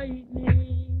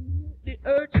frightening. The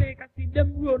earth shake, I see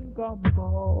them run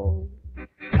gumbo.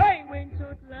 I went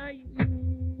out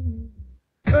lightning,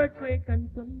 earthquake and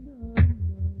thunder.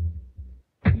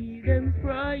 See them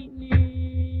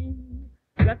frightening,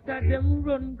 lots of them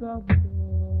run gumbo.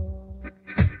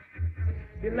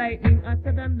 The lightning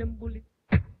hotter than them bullets.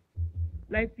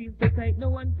 Life feels so tight, no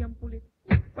one can pull it.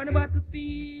 When about to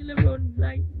feel a run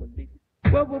like bullets.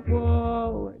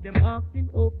 Whoa. Them asking,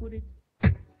 oh, put it.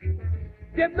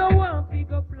 Them no one pick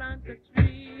up plant a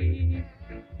tree.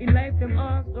 In life them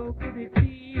ask how could it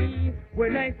be.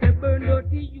 When I say burn out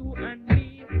to you and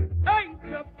me. I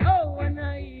stop oh and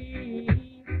I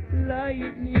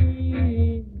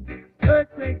lightning,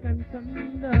 earthquake and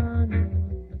thunder.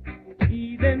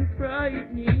 Eden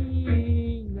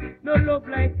frightening. No love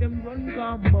like them run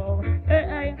gumbo.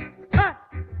 Hey,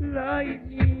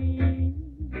 lightning,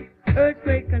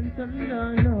 earthquake and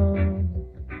thunder. No.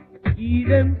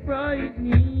 Eden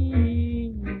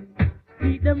frightening.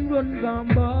 See them run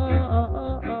gumbo.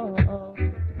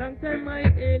 Long time I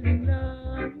ailing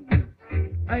land.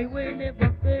 I will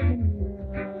never fail in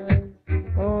life.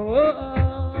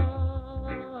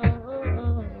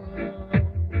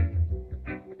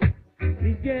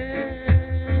 Again.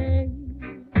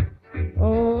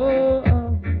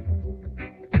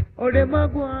 Them a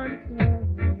go on.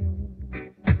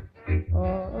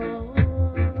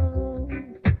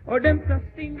 Them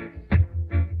trusting.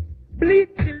 Bleed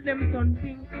till them turn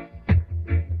pink.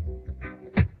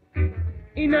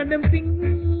 In a them things.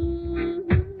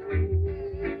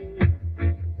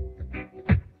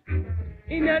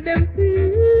 In a them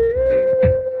things.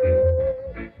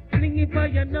 Flingy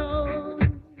fire now.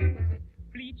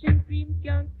 Bleaching cream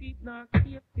can't keep not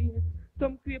clear face.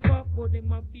 Some creep off but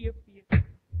them a bare face.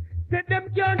 Said them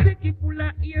can't take it full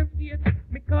of ear face.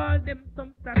 Me call them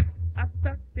some stats. A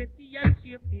stats steady and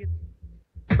sheer face.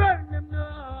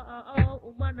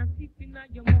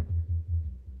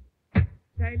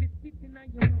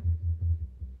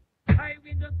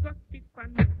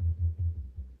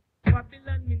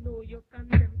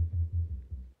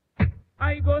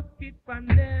 go spit from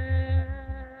them.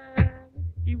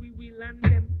 Here we will land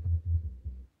them.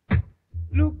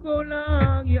 Look how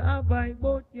long you have I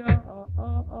both ya.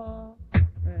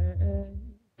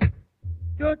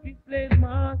 Dirty slave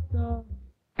master.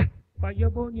 Fire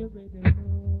burn you ready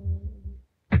know.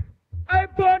 I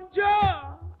burn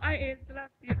jaw. I ain't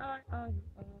slappy. I.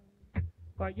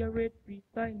 Fire red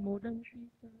freestyle more than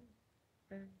freestyle.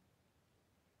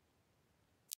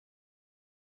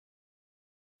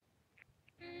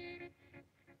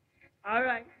 All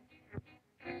right.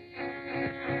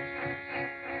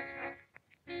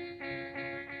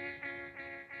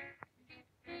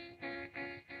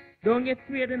 Don't get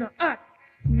scared in a hot.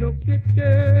 No get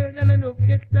scared and no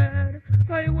get sad.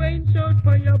 I wait shout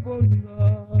for your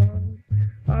bongo.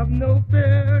 Have no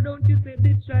fear, don't you say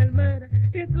this child mad.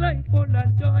 It's life full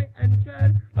of joy and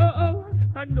dread. Oh,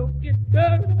 I no get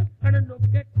scared and I no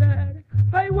get sad.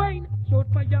 I wait shout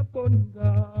for your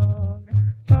bongo.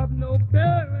 Have no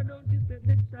fear, don't you say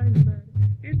this child mad.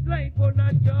 It's life full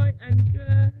of joy and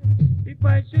dread. If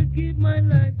I should give my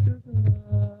life to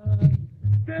God,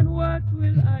 then what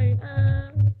will I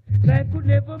have? Life could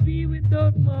never be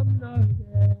without mom nor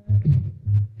dad.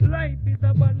 Life is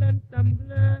a balance and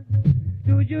blend.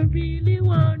 Do you really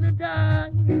wanna die?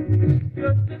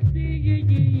 Just to see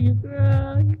you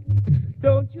cry.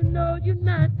 Don't you know you're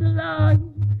not alive?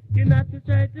 You're not to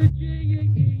try to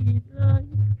cheat life.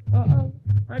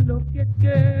 I don't get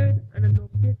scared and I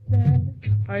don't get sad.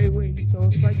 I wait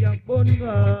out for your bone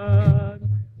God.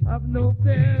 Have no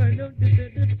fear, don't you say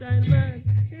the child man.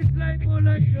 It's life full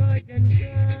of joy and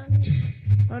joy.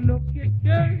 I don't get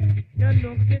scared, you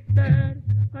don't get sad.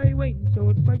 I wait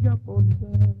out for your bone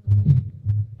God.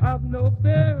 Have no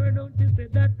fear, don't you say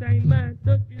that time man.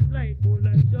 Such is life full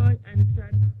of joy and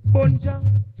joy. Bonja,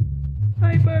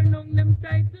 I burn on them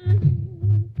titles.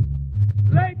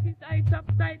 Life is I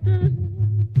subtitles.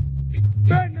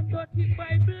 Burn them dirty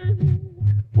Bible.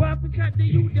 Walk and shot the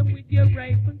youth them with your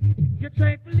rifle. You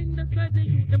trifle in the sky, the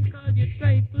youth them call you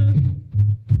trifle.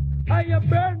 I have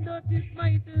burned dirty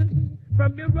smiters.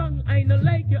 From your wrong, I no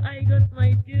like you, I got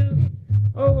smite you.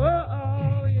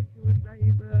 Oh, you too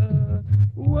cyber.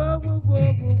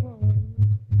 Whoa.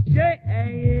 Yeah,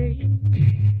 I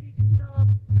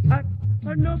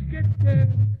no get scared,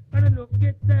 and I no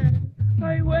get sad.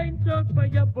 I went out for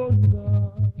your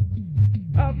bongo.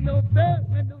 Have no fear,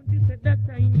 and don't you say that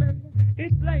time, man.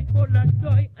 It's life full of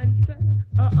joy and sad.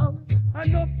 I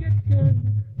no get scared,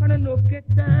 and I no get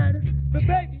sad. The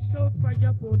baby shout for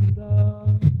your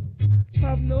bongo.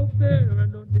 Have no fear,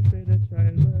 and don't you say that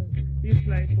child, man. It's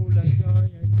life full of joy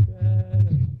and sad.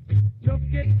 No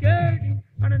get scared,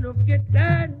 and I no get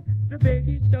sad. The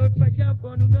baby shout for your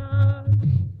bongo.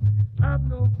 Have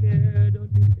no fear,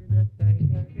 don't you say that child,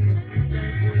 man. It's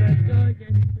life full of joy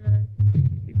and sad.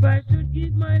 If I should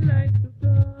give my life to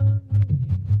God,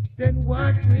 then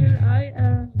what will I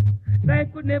have?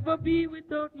 Life could never be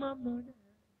without my mother.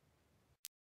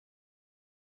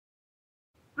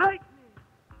 Like me,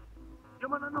 you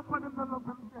man enough of them love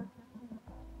themselves.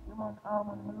 You man arm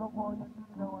and love all you do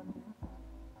the one day.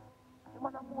 You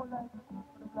man have more life for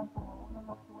the black woman who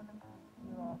love to when them see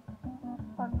you.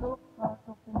 And love starts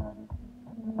up in the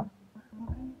city.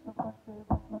 Please to God save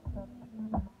us, not that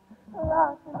please.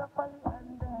 Last in the valley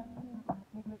and dancing.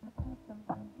 Neglect the system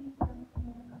and decency.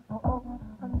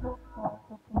 And look fast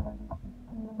up in the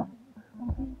city.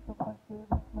 Please to God save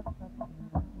us, not that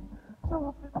please.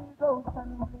 So if we go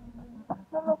and bling,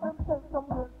 they love themselves, some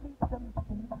girls please them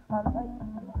sing. I like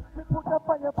it. We put a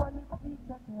fire on his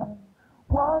feet again.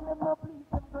 One them no please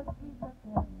them go street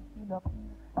again. In a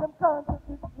peace, them can't take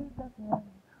his street again.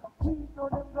 Please know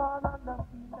them gone on the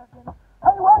feet again.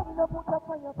 I want to put a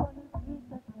fire on his feet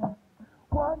again.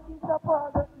 One piece of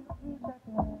father to street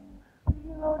again.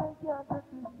 Please know they can't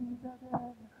take his street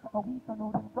again. A week I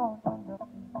know them gone on the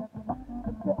feet again.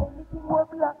 They say anything we're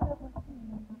black never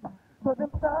see. So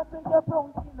them start with their brown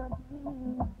skin and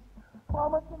jeans.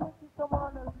 Farmers in the system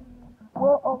on a lead.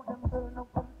 Whoa, oh, them burn up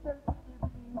themselves to give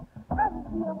me. And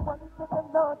see them money so them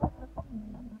not take the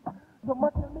seed. So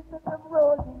much of me say them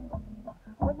rolling deep.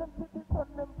 When them see the sun,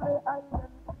 them play hide and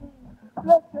seek.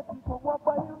 Bless the people who are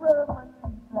by rum and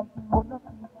leaf like the one of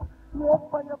it. Yes,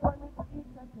 fire upon the street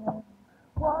again.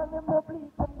 One them no bleed,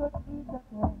 them go street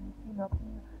again. In a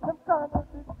peace, them can't take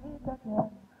the street again.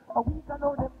 A week I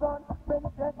know them gone, when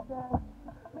dead dead.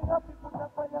 Me happy put a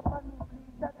fire upon the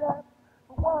street again.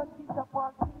 One piece of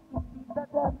one piece to street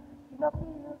again. In a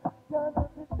field, can't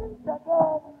take the street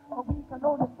again. A week I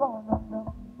know them gone on the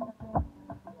street again.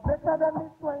 Better than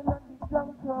this wine and this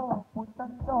young crow. Put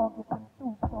and dog, get them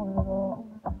too so low.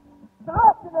 The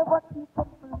last you never keep them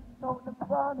free, so them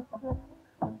gone astray.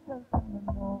 tell them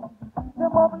no more.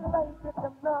 Them have life that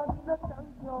them not in a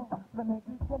chance, yo. The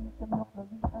negligence them not the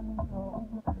reason, yo.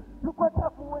 Look what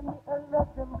happened when the elders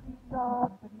them reach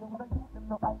out. The younger youth them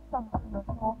no I something no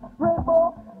so.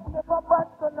 Rainbow, never bad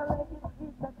gonna like it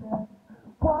street again.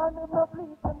 One them no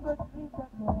please them go street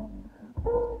again.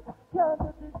 Can't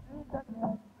do this street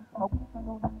again. A week I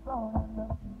know them gone and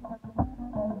them street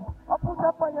again. I put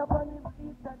up on your bunny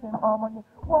street again. Money.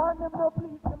 One them no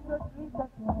please them go street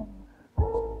again.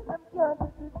 Them can't do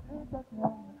this street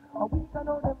again. A week I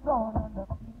know them gone and them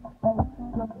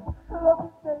street again. Just love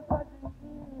yourself as it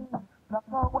is. Black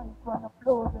or white wanna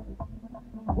flow to the sea.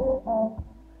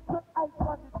 Just ice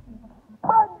positive.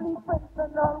 Badly friends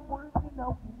and all wolves in a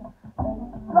winner.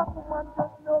 Black woman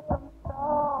just know some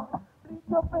star. Bleach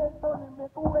your face only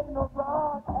make away no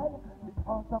rod.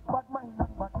 Because of bad mind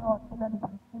and bad thoughts. In and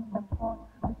it's in them thought.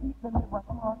 We keep them never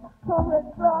smart. So red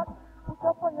cloth. Put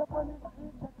up on your bunny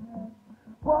street again.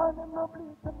 One them no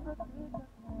bleach them the street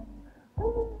again.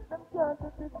 Them can't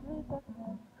get the street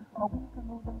again. A week I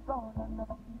know them gone and the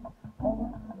street.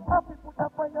 Happy put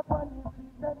up on your bunny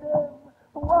street again.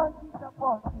 One teacher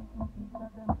for street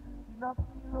again. Enough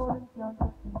kilo them can't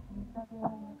get the street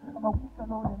again. A week I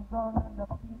know them gone and the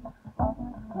street.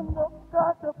 And no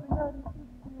start up in the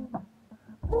system.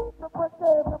 Please no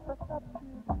protect no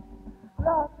perception.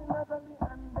 Laughing ugly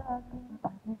and darking.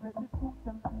 Neglect the truth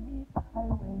and sleep. I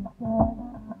waited.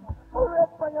 Red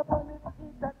fire upon the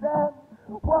street again.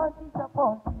 One teacher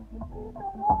for street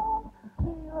again.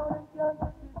 Kilo them can't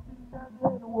get the street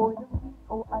again. Oh, them weak.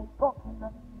 Oh, I got in the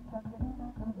street again.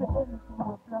 Them say anything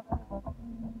will black never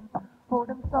see. Oh,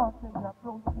 them thoughts they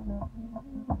approach in the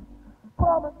street.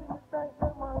 Promising the sight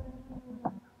them are real.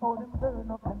 Oh, them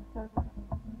burn up themselves to the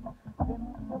sea. Them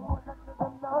see them all that to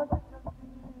them now they can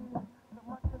see. Some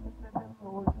of them say them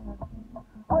roll in the sea.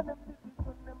 When them see this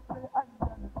when them play hide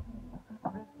and seek.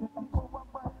 Let the people walk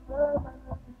by them and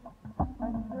the sea.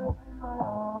 And serve in my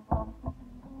arms from city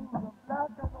to the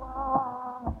black and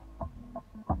white.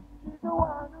 She's the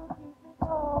one who keeps me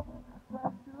calm,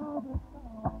 right through the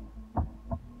storm.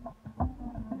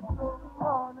 Keep flowing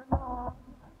on and on,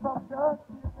 from dusk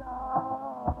to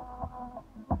dawn.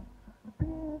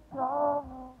 Be strong,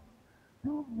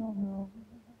 do no wrong.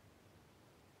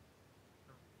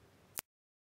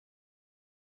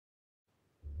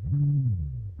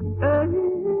 Hey,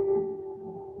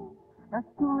 that's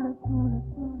cool, that's cool, that's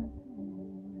cool, that's cool.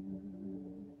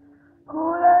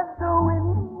 Cool as the wind.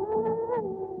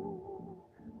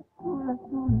 Cool as,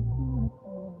 cool as, cool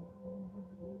as,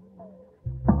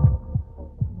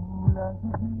 cool as the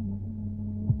breeze.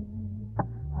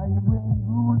 I will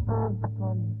rule earth,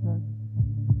 sunset.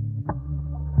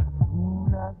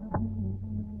 Cool as the breeze.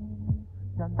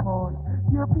 Can call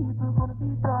your people gonna be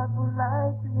joyful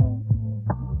like me.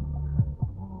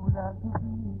 Cool as the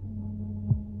breeze.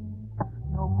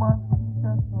 No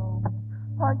mosquito song.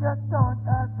 I just chant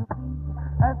as the breeze.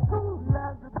 As cool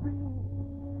as the breeze.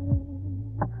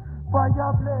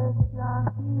 Fire blaze can't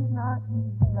see, not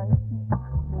easy like sea.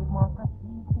 They must have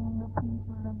teaching the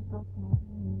people them just to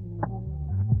be.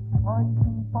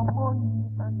 Fighting for money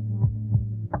and beauty.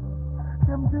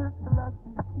 Them just like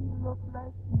to feel up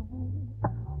like you will.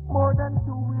 More than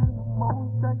to will,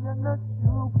 most that you're not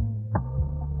sure will.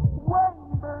 When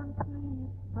burn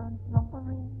sleep, burn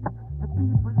slumbering. The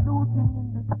people looting in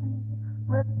the street,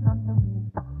 red thundering.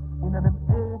 In them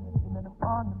head, in them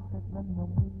arms, that them no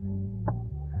worry.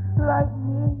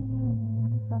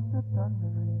 Lightning, thunder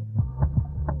thundering.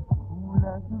 Cool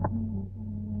as the breeze.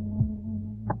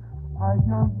 I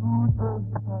your root of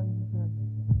silence.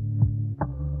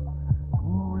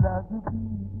 Cool as the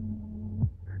breeze.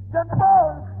 Just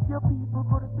fall, your people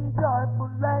gonna be joyful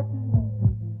like me.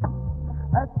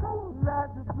 As cool as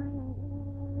the breeze.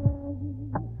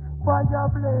 Fire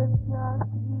blaze can't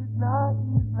ease, not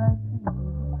ease like sea.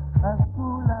 As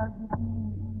cool as the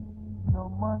breeze. No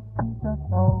mosquito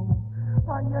sound.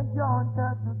 Fire jaunt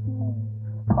at the sea.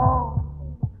 Oh,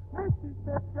 Missy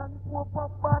said John Pope a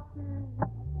party.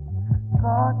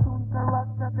 Cartoon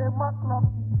character, them a clock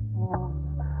before.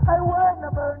 I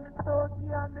wanna burn the toasty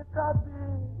and the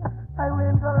coffee. I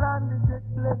will go land the jet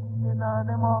plane on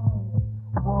them office.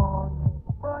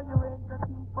 Boy, you ain't the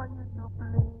thing for you to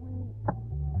play with.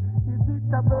 Is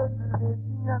it a bird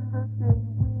racing and the same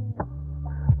way?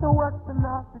 So what's the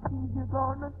last thing you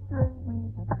gonna stray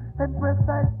with? And first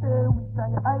I stay with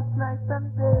I ice night and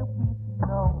day with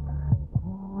now.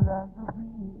 Cool as the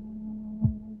breeze.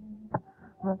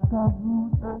 Rasta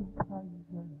root and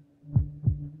silence.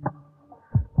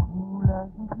 Cool as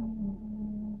the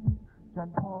breeze. John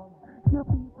Paul, your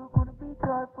people gonna be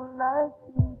joyful like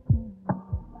you.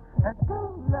 As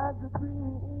cool as the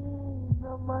breeze.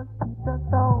 no mosquito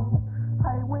sound.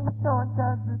 Highway chants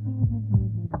as the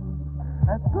beat,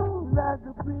 as cool as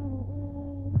the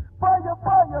breeze. Fire,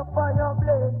 fire, fire,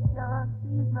 blaze, can't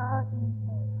see nothing.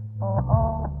 Oh,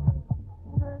 oh.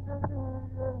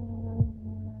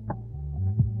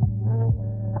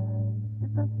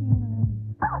 It's a feeling.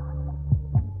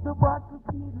 The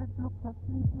battlefield, it looks so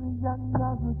slippery and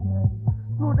narrow.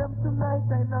 To them tonight,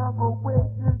 I now go wait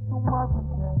till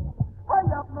tomorrow. I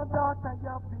have no doubt I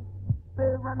have this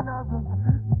fair and narrow.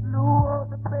 Blew out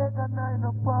the bed and I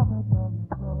no problem.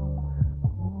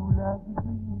 Cool as the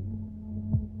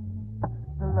breeze.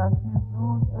 The last is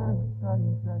loose and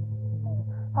tight and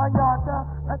I oughta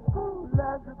as cool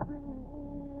as the breeze.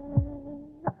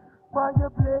 Fire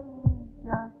blaze,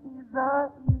 can't see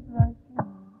that is like me.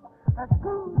 As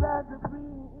cool as the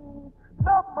breeze,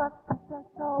 no mosquito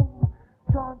sound.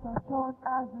 Chant and chant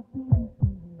as the beat,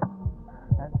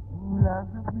 as cool as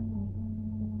the breeze.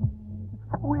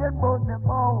 We ain't burn them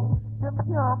out, them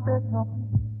can't beg no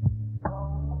peace.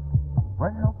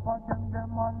 When up for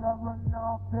them all a run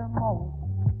off them out.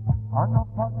 And up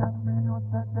for them, we know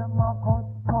that them a cut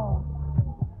out.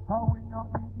 How we no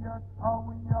idiots, how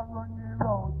we a run the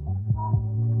road.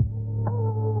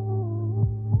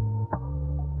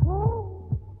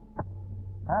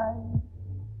 Hey,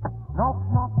 knock,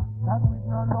 knock, that with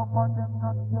no love and them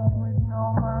not just with no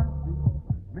mercy.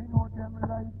 We know them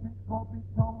life is go be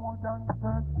so more than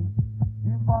 30.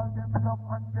 Give all them love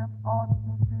and them heart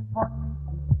to the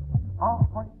vanity. I'll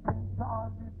fight against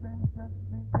all the benches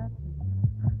we get it.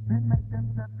 We make them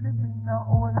step living now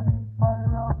only by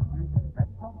robbery.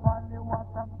 Make up all the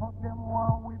water for them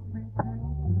while we be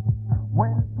drinking.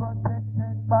 Well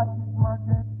protected by his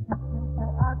majesty. Say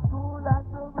as cool as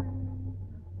the breeze.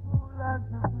 Cool as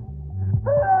the breeze.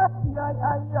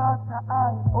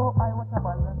 Oh, I want a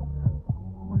balance.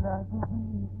 Cool as the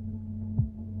breeze.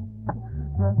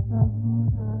 Just a good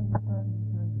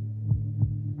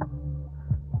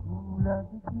cool as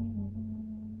the breeze.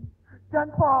 John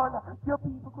Paul, your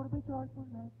people could be joyful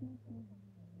like this.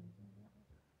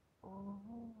 Oh.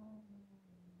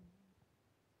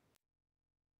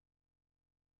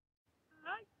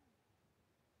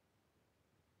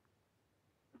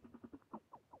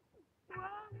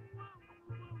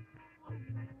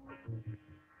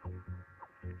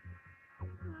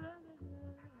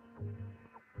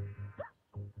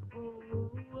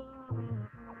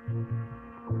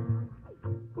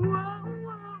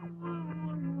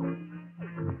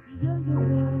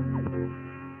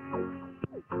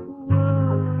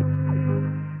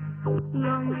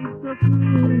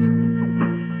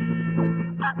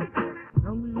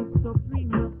 Long live supreme,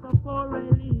 Master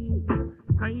Forelli.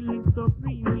 Kindly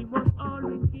supreme, we must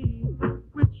always give.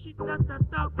 With shit that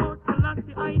talk about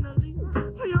Selassie finally.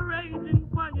 For your raging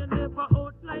fire never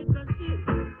out like a ship.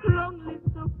 Long live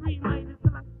supreme, I the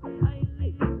Selassie I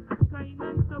live. Kind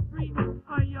and supreme,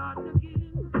 I ought to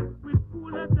give. With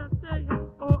cool as I say,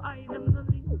 oh I them the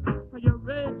live. For your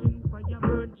raging fire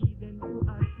burn Eden to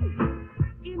ashes.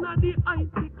 In the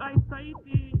icy eyesight.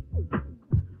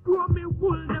 Grow me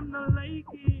wool, them not like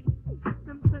it.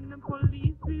 Them send them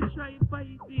police, we try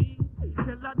fight it.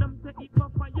 Tell them say if a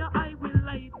fire, I will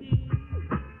light it.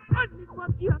 And if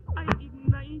a gas, I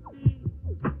ignite it.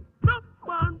 Not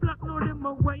born black, no them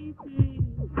a white it.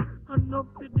 Enough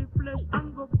to the flesh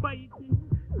and go bite it.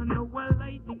 And now I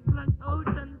light the plant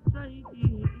out and strike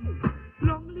it.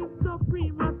 Long live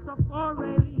supreme,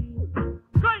 Rastafari.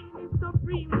 Kind is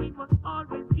supreme, we must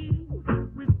always give.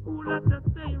 With cool at the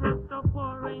say,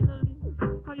 Rastafari.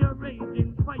 Fire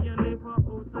raging, fire never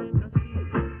outside the sea.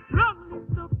 Long live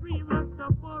supreme,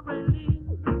 Rastafari.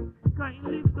 Kind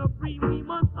live supreme, we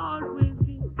must always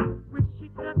give. With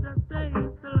shit at the say,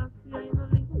 Selassie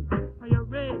fire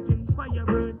raging, fire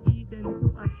burn Eden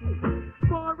to ashes.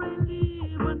 Forever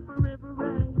live and forever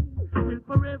reign. Will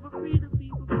forever free the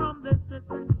people from their stress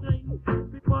and strain.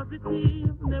 Be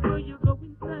positive, never you go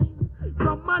insane.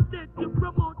 From my death you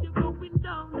promote, you going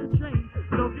down the drain.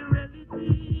 Love your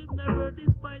relative, never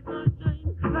despise or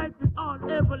shame. Life is all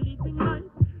ever living life,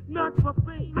 not for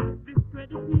fame.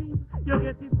 Discredited, you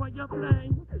get it for your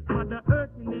flame. Mother Earth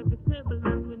inevitable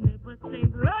and we never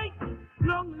change. Like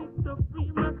long live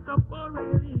supreme,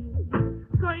 Rastafari.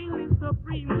 Kindly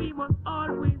supreme, we must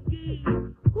always give.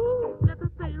 Ooh, let us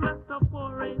say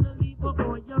Rastafari, no leave for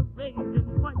all your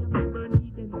raging fire, we burn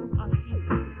Eden to ashes.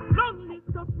 Long live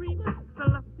supreme,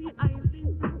 Selassie I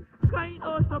live. Kind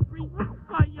or supreme,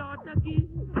 I ought to give.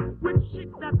 With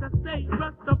shit that I say,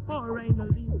 Rastafari no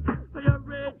leave. So your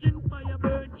raging fire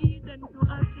burn Eden to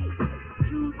ashes.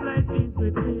 Truth life is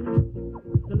within.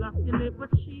 Selassie never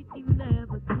cheat, he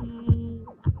never cheat.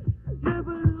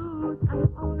 Never lose, I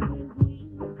always win.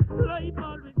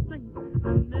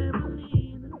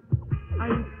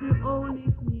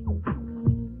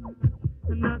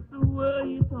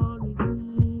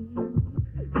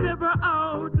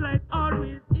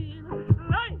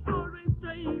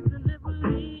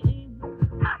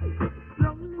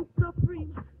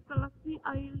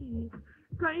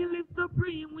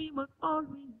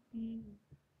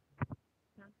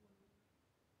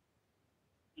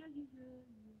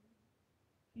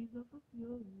 She's of a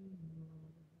fury.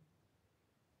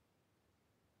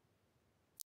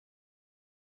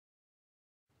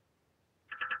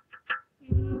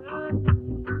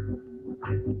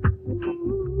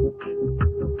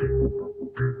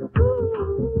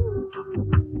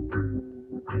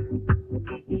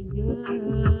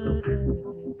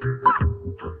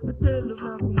 I tell the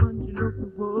black woman she not to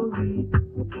worry.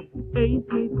 Ain't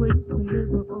make way to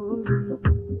never worry.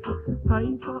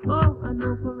 High for all and no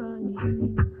for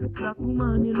right. Black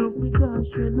woman you know we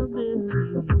dash when no belly.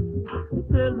 I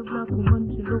tell the black woman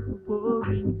she not to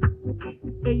worry.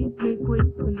 Ain't make way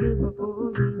to never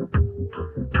worry.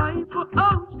 High for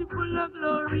all she full of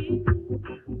glory.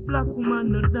 Black woman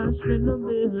no dash when no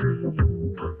belly.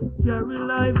 Carry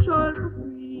life short for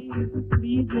free.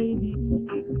 Please lady,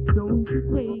 don't you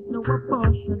take no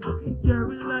abortion.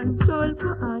 Carry life short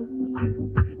for I.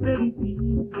 Let it be.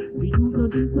 You don't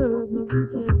deserve no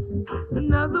rejection.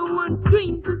 Another one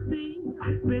dream to see.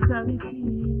 Fatality.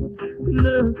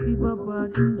 Nurse give a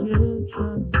bad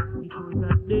injection. Because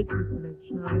of death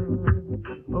reflection.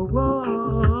 Oh, oh.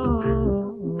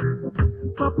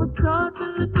 Papa start to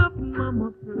look up mama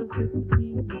perfectly.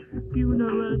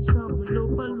 Funeral shop will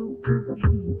overlook to be.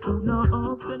 Now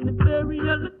often the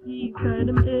burial of the side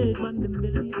of head on the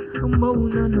belly. A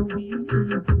moan and a weep.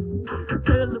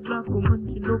 Tell the black woman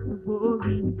she not to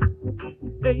worry.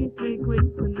 Ain't take way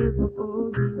to never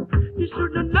worry. You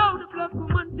should have known the black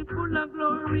woman she full of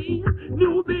glory.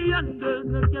 Nubian girls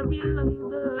not carry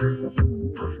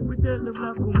London. We tell the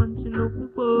black woman she not to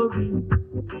worry.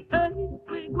 Ain't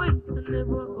take way to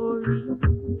never worry.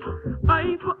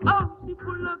 I for out she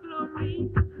full of glory.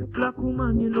 Black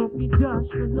woman you know be Josh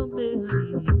with no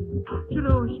belly. You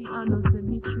know she on a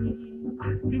cemetery.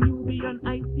 The Nubian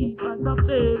I see as a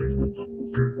begging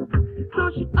tree. So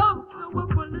she out no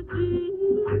apology.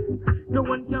 No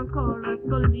one can call her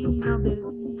Colina Belly.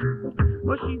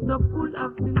 But she's so full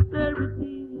of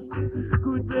sincerity.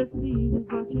 Good breastfeed is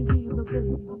what she gives the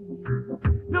baby.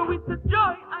 Now it's a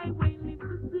joy I will live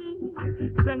to see.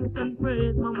 Thanks and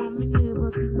praise my mommy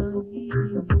never denied.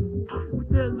 We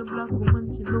tell the black woman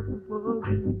she looking for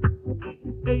me.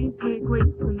 Ain't make way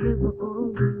to never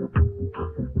worry.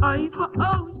 I for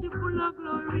all she full of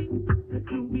glory.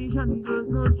 You vision girls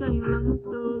no shine long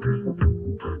story.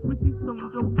 We see some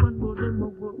jump and go them a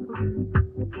worry.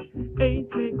 Ain't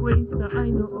make way to I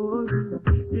know worry.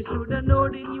 You shoulda know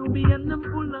the new be and them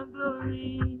full of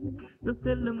glory. Just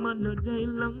tell them man no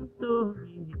shine long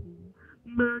story.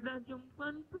 Murder jump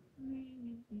and pursue.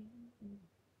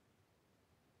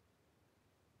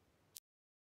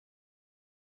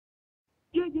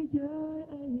 Yeah, yeah, yeah.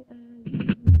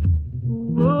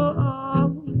 Whoa.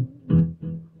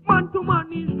 Man to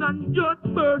man is not just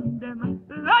burn them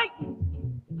like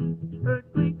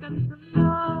earthquake and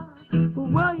thunder.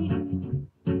 Why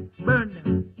burn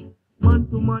them? Man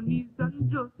to man is not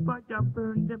just fire,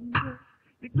 burn them.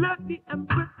 Neglect the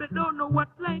empress, they don't know what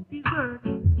life is earth.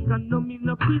 Can no mean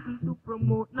no prison to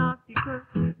promote nasty curse.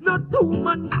 No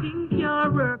two-man thing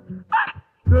can work.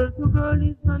 Girl to girl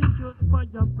is not just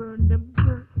fire, burn them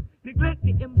first. Neglect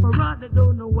the emperor, they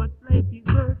don't know what life is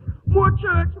worth. More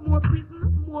church, more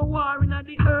prison, more war in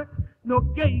the earth. No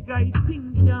gay guy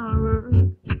thing can hurt.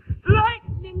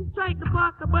 Lightning strike the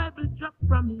path, the Bible drop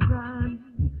from his hand.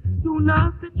 Too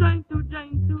nasty trying to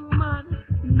join two man.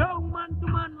 No man to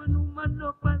man when woman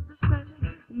up as the sun.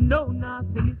 No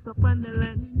nastiness up on the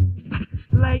land.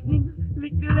 Lightning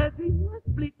lick the levy,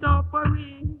 split off a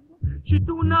ring. She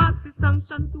too nasty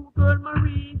sanction to girl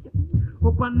married.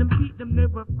 Up on them feet, them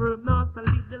never firm, not to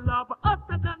leave the law. But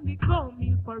after than the cow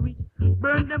meal for it.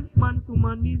 Burn them man to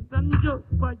man is and just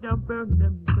fire, burn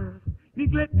them first.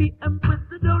 Neglect the empress,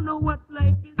 they don't know what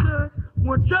life is earth.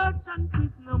 More church and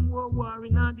prisoner, more war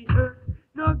in the earth.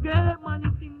 No gay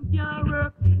man thing can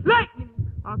work. Lightning,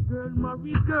 a girl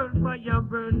married girl, fire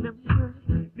burn them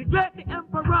first. Neglect the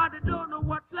emperor, they don't know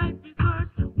what life is earth.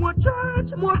 More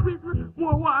church, more prison,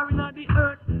 more war in the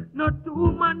earth. No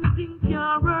two man thing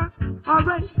can work.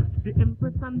 Alright, the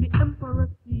empress and the emperor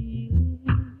see.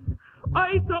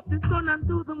 Eyes up the sun and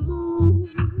to the moon.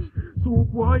 Two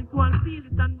boys, one feel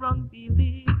it and wrong feel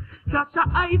it. Such a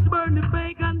eyes burn the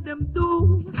pagan them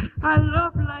too. I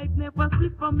love life, never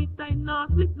slip from it, I not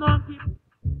slip, not slip.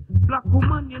 Black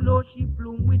woman, you know she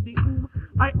bloom with the ooh.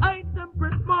 I eyes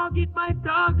empress, market my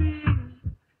target.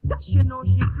 That you know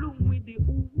she bloom with the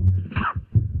ooh.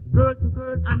 Girl to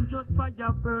girl and just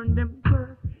fire burn them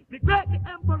first. Neglect the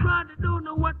emperor, they don't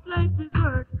know what life is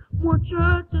worth. More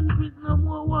church and prisoner,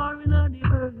 more war in the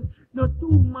earth. No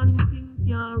two man thing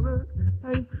can work.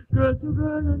 Hey, girl to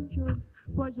girl and church,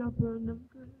 fire burn them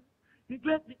girl.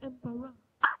 Neglect the emperor.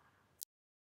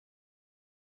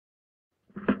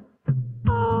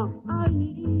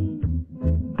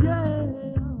 Yeah.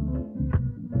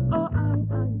 Oh,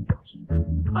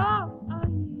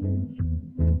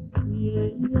 yeah,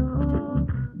 yeah.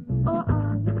 Oh,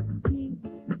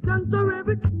 thanks for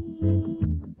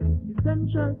everything,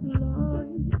 essential to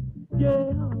life.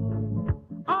 Yeah.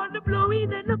 All the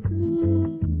blowing and the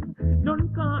clean, none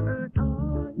can hurt I.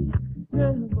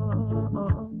 Never.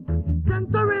 Thanks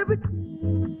for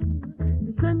everything,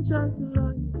 essential to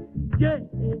life. Yeah.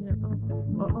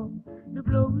 The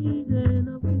blowing and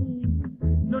the clean,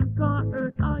 none can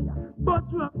hurt I. But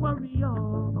rock warrior.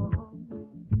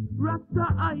 Rasta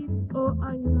eyes, oh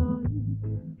I lie.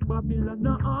 Babylon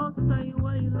no outside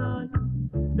white lie.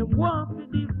 Them want to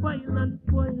defile and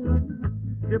spoil life.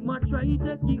 Them a try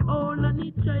to keep all and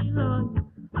it try lie.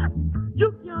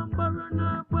 You can't borrow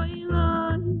nor buy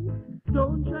lie.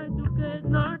 Don't try to get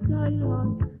nor tie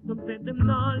lie. Some say them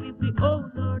not live the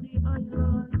old or the high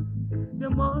lie.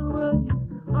 Them always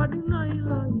are the night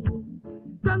lie.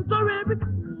 Thanks for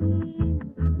everything,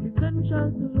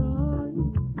 essential to life.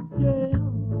 Yeah.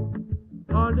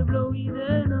 All the blowy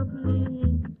then a play.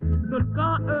 Don't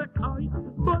can't hurt I,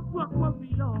 but what we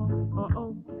are.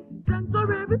 Thanks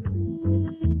for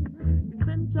everything,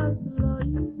 essential to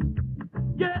life.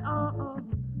 Yeah,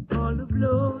 all the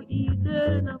blowy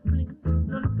then a play.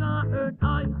 Don't can't hurt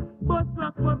I, but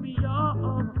what we are.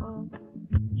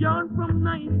 Yarn from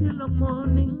night till the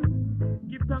morning.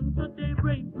 Give thanks to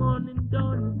daybreak, morning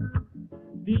dawn.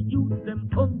 The youth them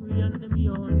hungry and them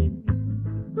yawning.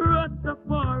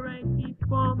 Rastafari keep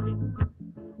forming.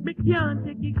 Me can't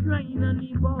take it crying and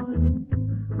the balling.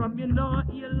 From your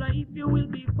not your life you will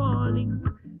be falling.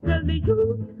 Tell the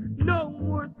youth no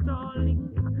more stalling.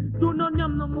 Do not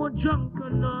yam no more drunk or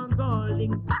no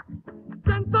galling.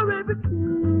 Thanks for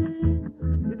everything,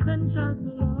 essential to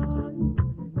life.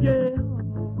 Yeah.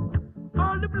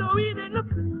 All the blowing and the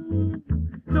flame,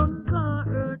 don't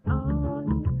hurt I.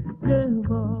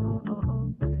 Never.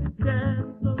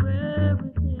 Thanks for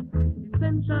everything,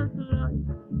 essential to life.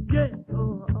 Yeah,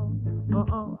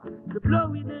 the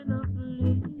blowing and the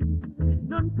flame,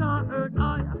 none can hurt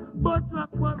I, but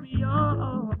rock warrior.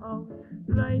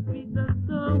 Life is a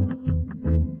song,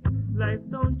 life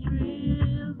don't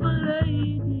thrill, my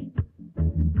lady.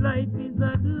 Life is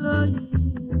a light,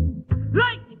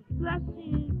 lightning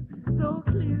flashing so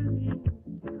clearly.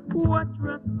 What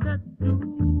rock that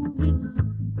doing?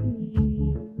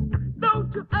 Don't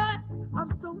you ask, I'm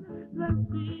so like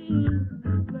this,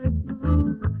 like blue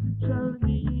shall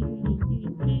be.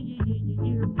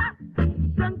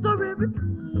 Thanks for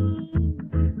everything,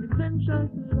 essential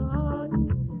to life.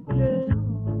 Yeah,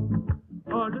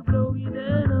 all the blowing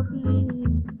and the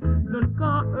flame, none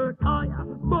can hurt I,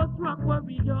 but rock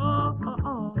warrior.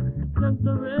 Thanks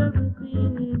for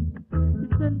everything,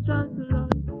 essential to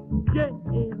life. Yeah,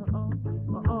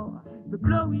 the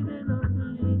blowing and the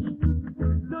flame,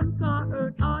 none can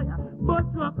hurt I, but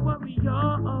rock warrior.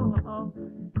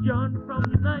 John from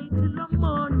night till the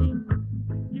morning.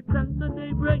 Give thanks to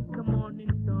daybreak, the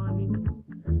morning dawning.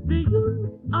 The youth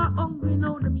are hungry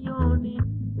now, them yawning.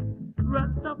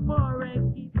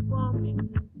 Rastafari keep forming.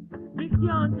 We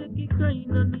can't take it crying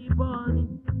and the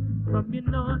balling. From your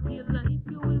naughty life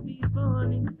you will be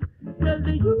falling. Tell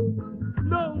the youth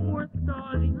no more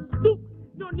stalling. Look,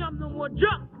 no yam no more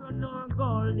drunk or no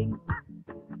galling.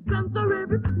 Thanks for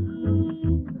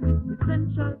everything,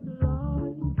 essential to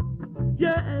life.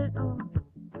 Yeah,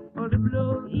 all the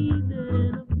blow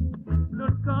easy,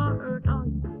 not can hurt I,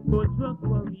 but rock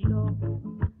warrior.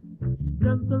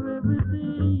 Thanks for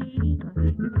everything,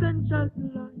 essential to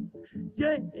life.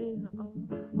 Yeah,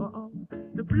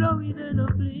 the blowing and the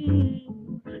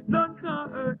flame, none can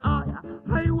hurt I,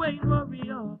 highway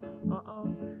warrior.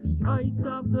 I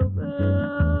stop the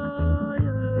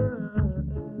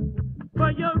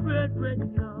fire red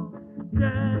now.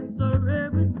 Thanks for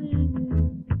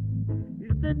everything,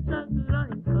 essential to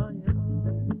life.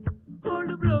 All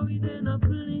the blowing and the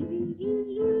flame.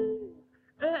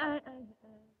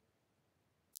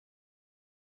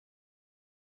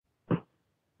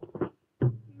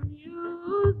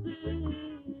 Music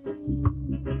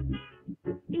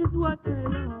is what I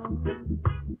love.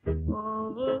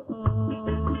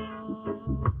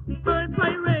 Birds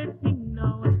vibrating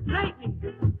now, lightning.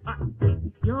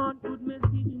 Your good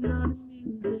message in our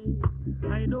music.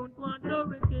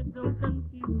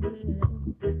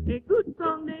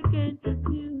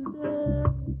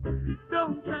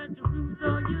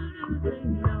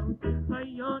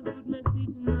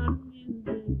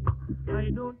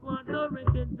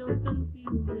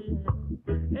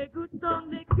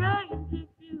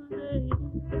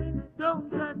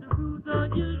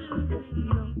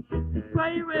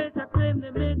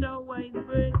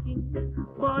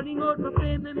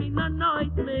 whine and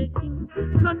noise making,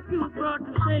 confused brought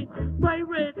to shame,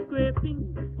 pirate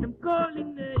scraping, them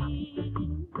calling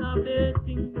names of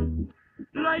dating.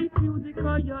 Light music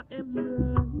or your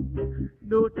emblem,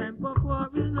 no time for quarrel,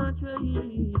 not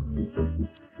trade.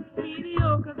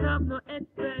 Mediocres have no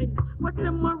expect, what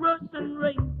them a rush and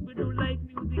race, we do like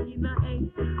music in a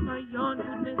egg. I yawn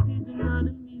to message and all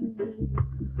the music,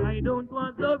 I don't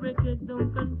want the record,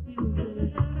 don't confuse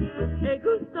it. A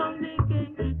good song they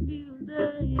can't refuse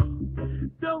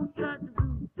it, don't try to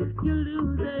do, you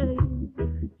lose it.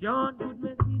 Yawn good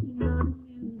message and all the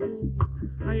music,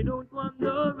 I don't want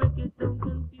the record, don't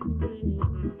confuse it.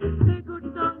 A good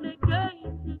song they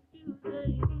can't refuse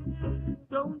it,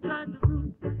 don't try to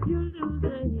do, you lose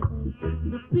it.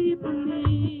 The people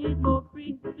need more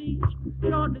free speech,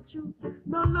 show the truth,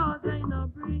 no laws ain't no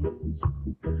breach.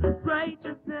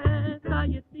 Righteousness, how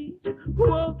you teach,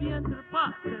 who obedient to the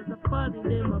past, there's a body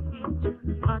them a feature.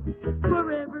 And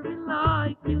for every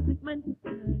life, music meant to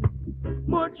say,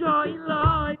 more joy in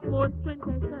life, more strength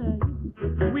I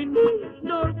say. We need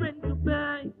no rent to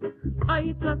pay,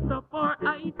 I just for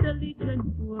intelligent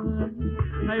one.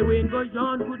 I won't go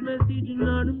on good message in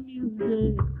all the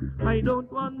music, I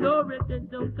don't want no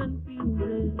record, don't confuse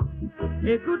it.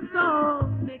 A good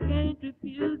song, they can't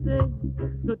refuse it,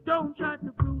 so don't try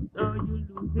to prove or you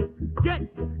lose it.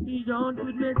 Get beyond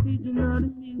good message in all the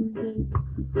music,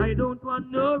 I don't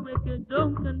want no record,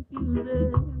 don't confuse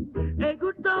it. A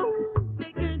good song,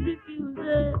 they can't refuse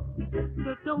it,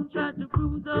 so don't try to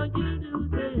prove or you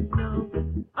lose it. No,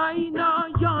 I know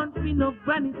yawn free no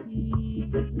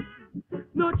vanity,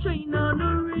 no chain or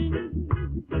no ring.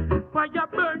 Fire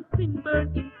burn, sin burn,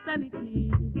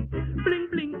 insanity. Bling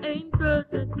bling ain't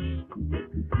courtesy.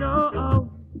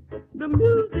 No, the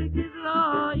music is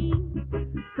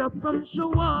life. Stop from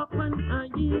show off and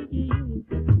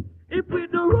if we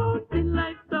don't run in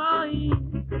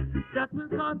lifetime, that will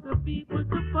cause the people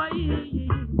to fight.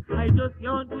 I just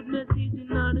yawn good message in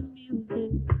all the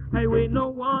music, I wait no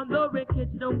one, the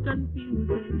record don't confuse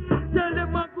it. Tell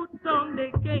them a good song,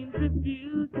 they can't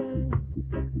refuse it,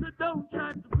 so don't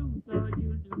try to lose or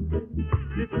you lose it.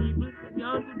 The people say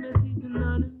yawn good message in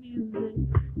all the music,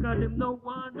 cause them no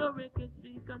one, the record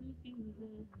they confuse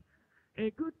it. A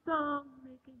good song,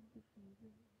 they can't refuse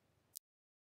it.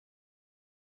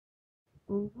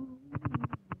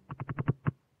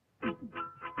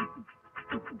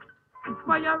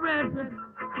 Fire red.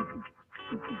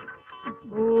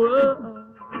 Oh,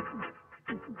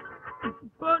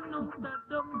 Bonung sa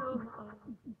dom no,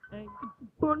 hey,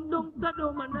 Bonung sa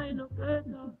dom and I no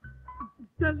better.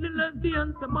 Tell the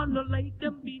lesbians the man no like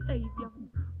them behavior,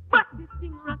 but this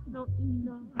thing right no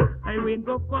enough. I won't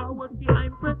go forward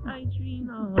behind press I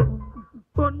Trina.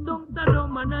 Bonung sa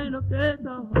dom and I no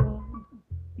better.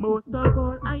 Most of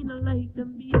all I no like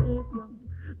them behavior.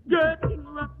 Getting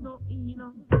rock no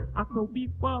enough. I so be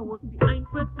forward behind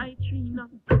press I Trina.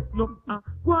 No,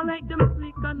 go like them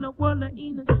slick and no wall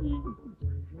in a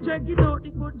shit. Check it out,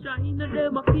 the vagina,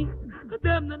 them a kick. Cause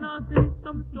them the nasty,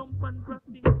 some jump and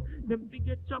practice. Them big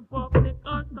get chop off, they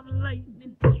are some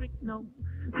lightning trick now.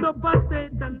 So bad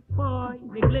Satan boy,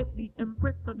 neglect the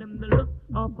empress, so them the look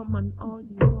of a man all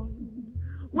the while.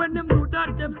 When them do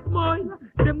that, them smile.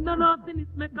 Them no nothing is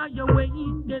make a your way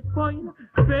in get spoil.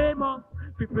 Famous,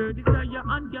 prepare desire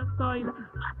and your style.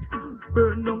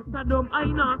 Burn down Saddam, I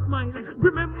not smile.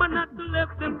 Remember not to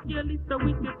left them careless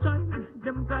with your child.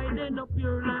 Them guide end up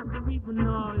your life, them even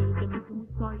all them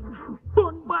suicide.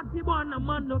 Fun body one a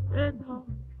man of head.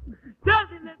 Tell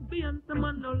the lesbians the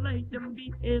man no like them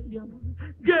behavior.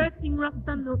 Getting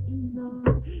rasta no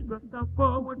enough. Rasta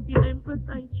forward the empress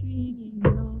I treat.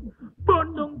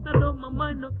 Burn down Saddam, my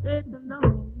mind of head now.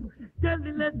 Tell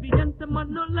the lesbians the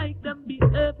man no like them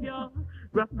behavior.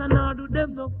 Rasta now do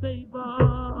them no favor.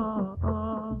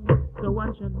 So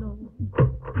what you know?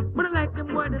 But I like them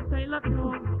boy the style of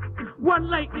talk. One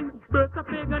lightning burst a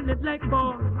pagan head like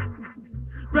ball.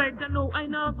 Right I know I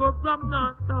now go from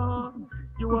North Star.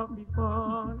 You have me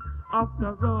fall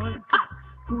after all.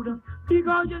 Coulda big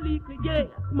all you little, yeah,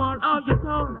 small all you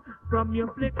tall. From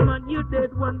your flick man you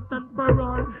dead once and for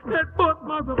all. Head both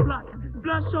more reply,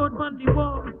 flash out on the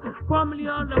wall. Family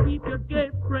all the weep your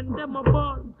gay friend them a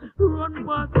ball. Run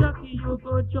past Jackie you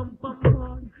go jump and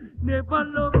fall. Never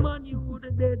love man you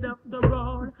woulda dead after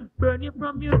all. Burn you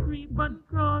from your creep and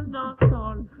crawl not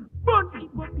all. Burn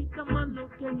keep up with a man no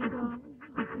care.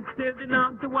 Tell the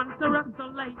nasty ones to rock so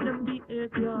like them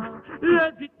behavior.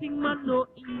 Everything man no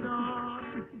enough.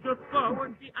 Just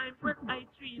forward behind press I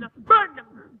Trina. Burn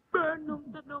them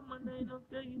to no man I no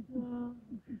care.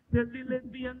 Tell the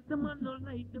lesbians the man no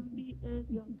like them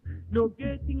behavior. No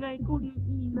getting I couldn't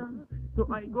enough. So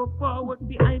I go forward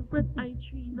behind press I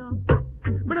Trina.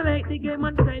 But I like the game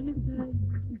and time is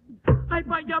time. I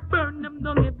fire burn them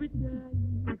down every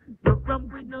time. No from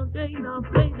with no gain, no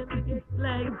play them to get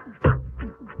slimed.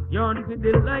 Yawn with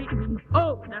the lightning,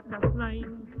 oh, that's a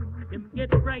flying. Them get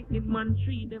frightened, man,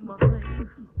 tree them a flying.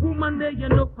 Woman there, you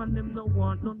know, and them no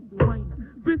want none to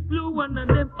wine. This blue one and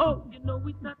them, oh, you know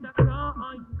it's not a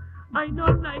crime. I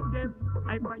don't like them,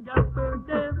 I fire burn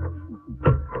them.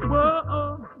 Whoa,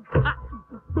 oh, ah,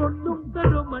 burn them, the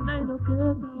dumb and I don't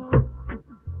care now.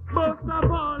 Most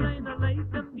of all, I don't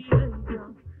like them behavior.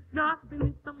 Not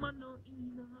finish the man no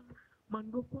either. Man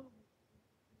go forward.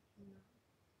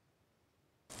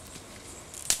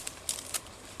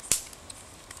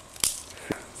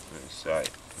 Right,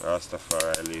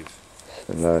 Rastafari live.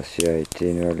 So last year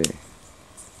 18 really.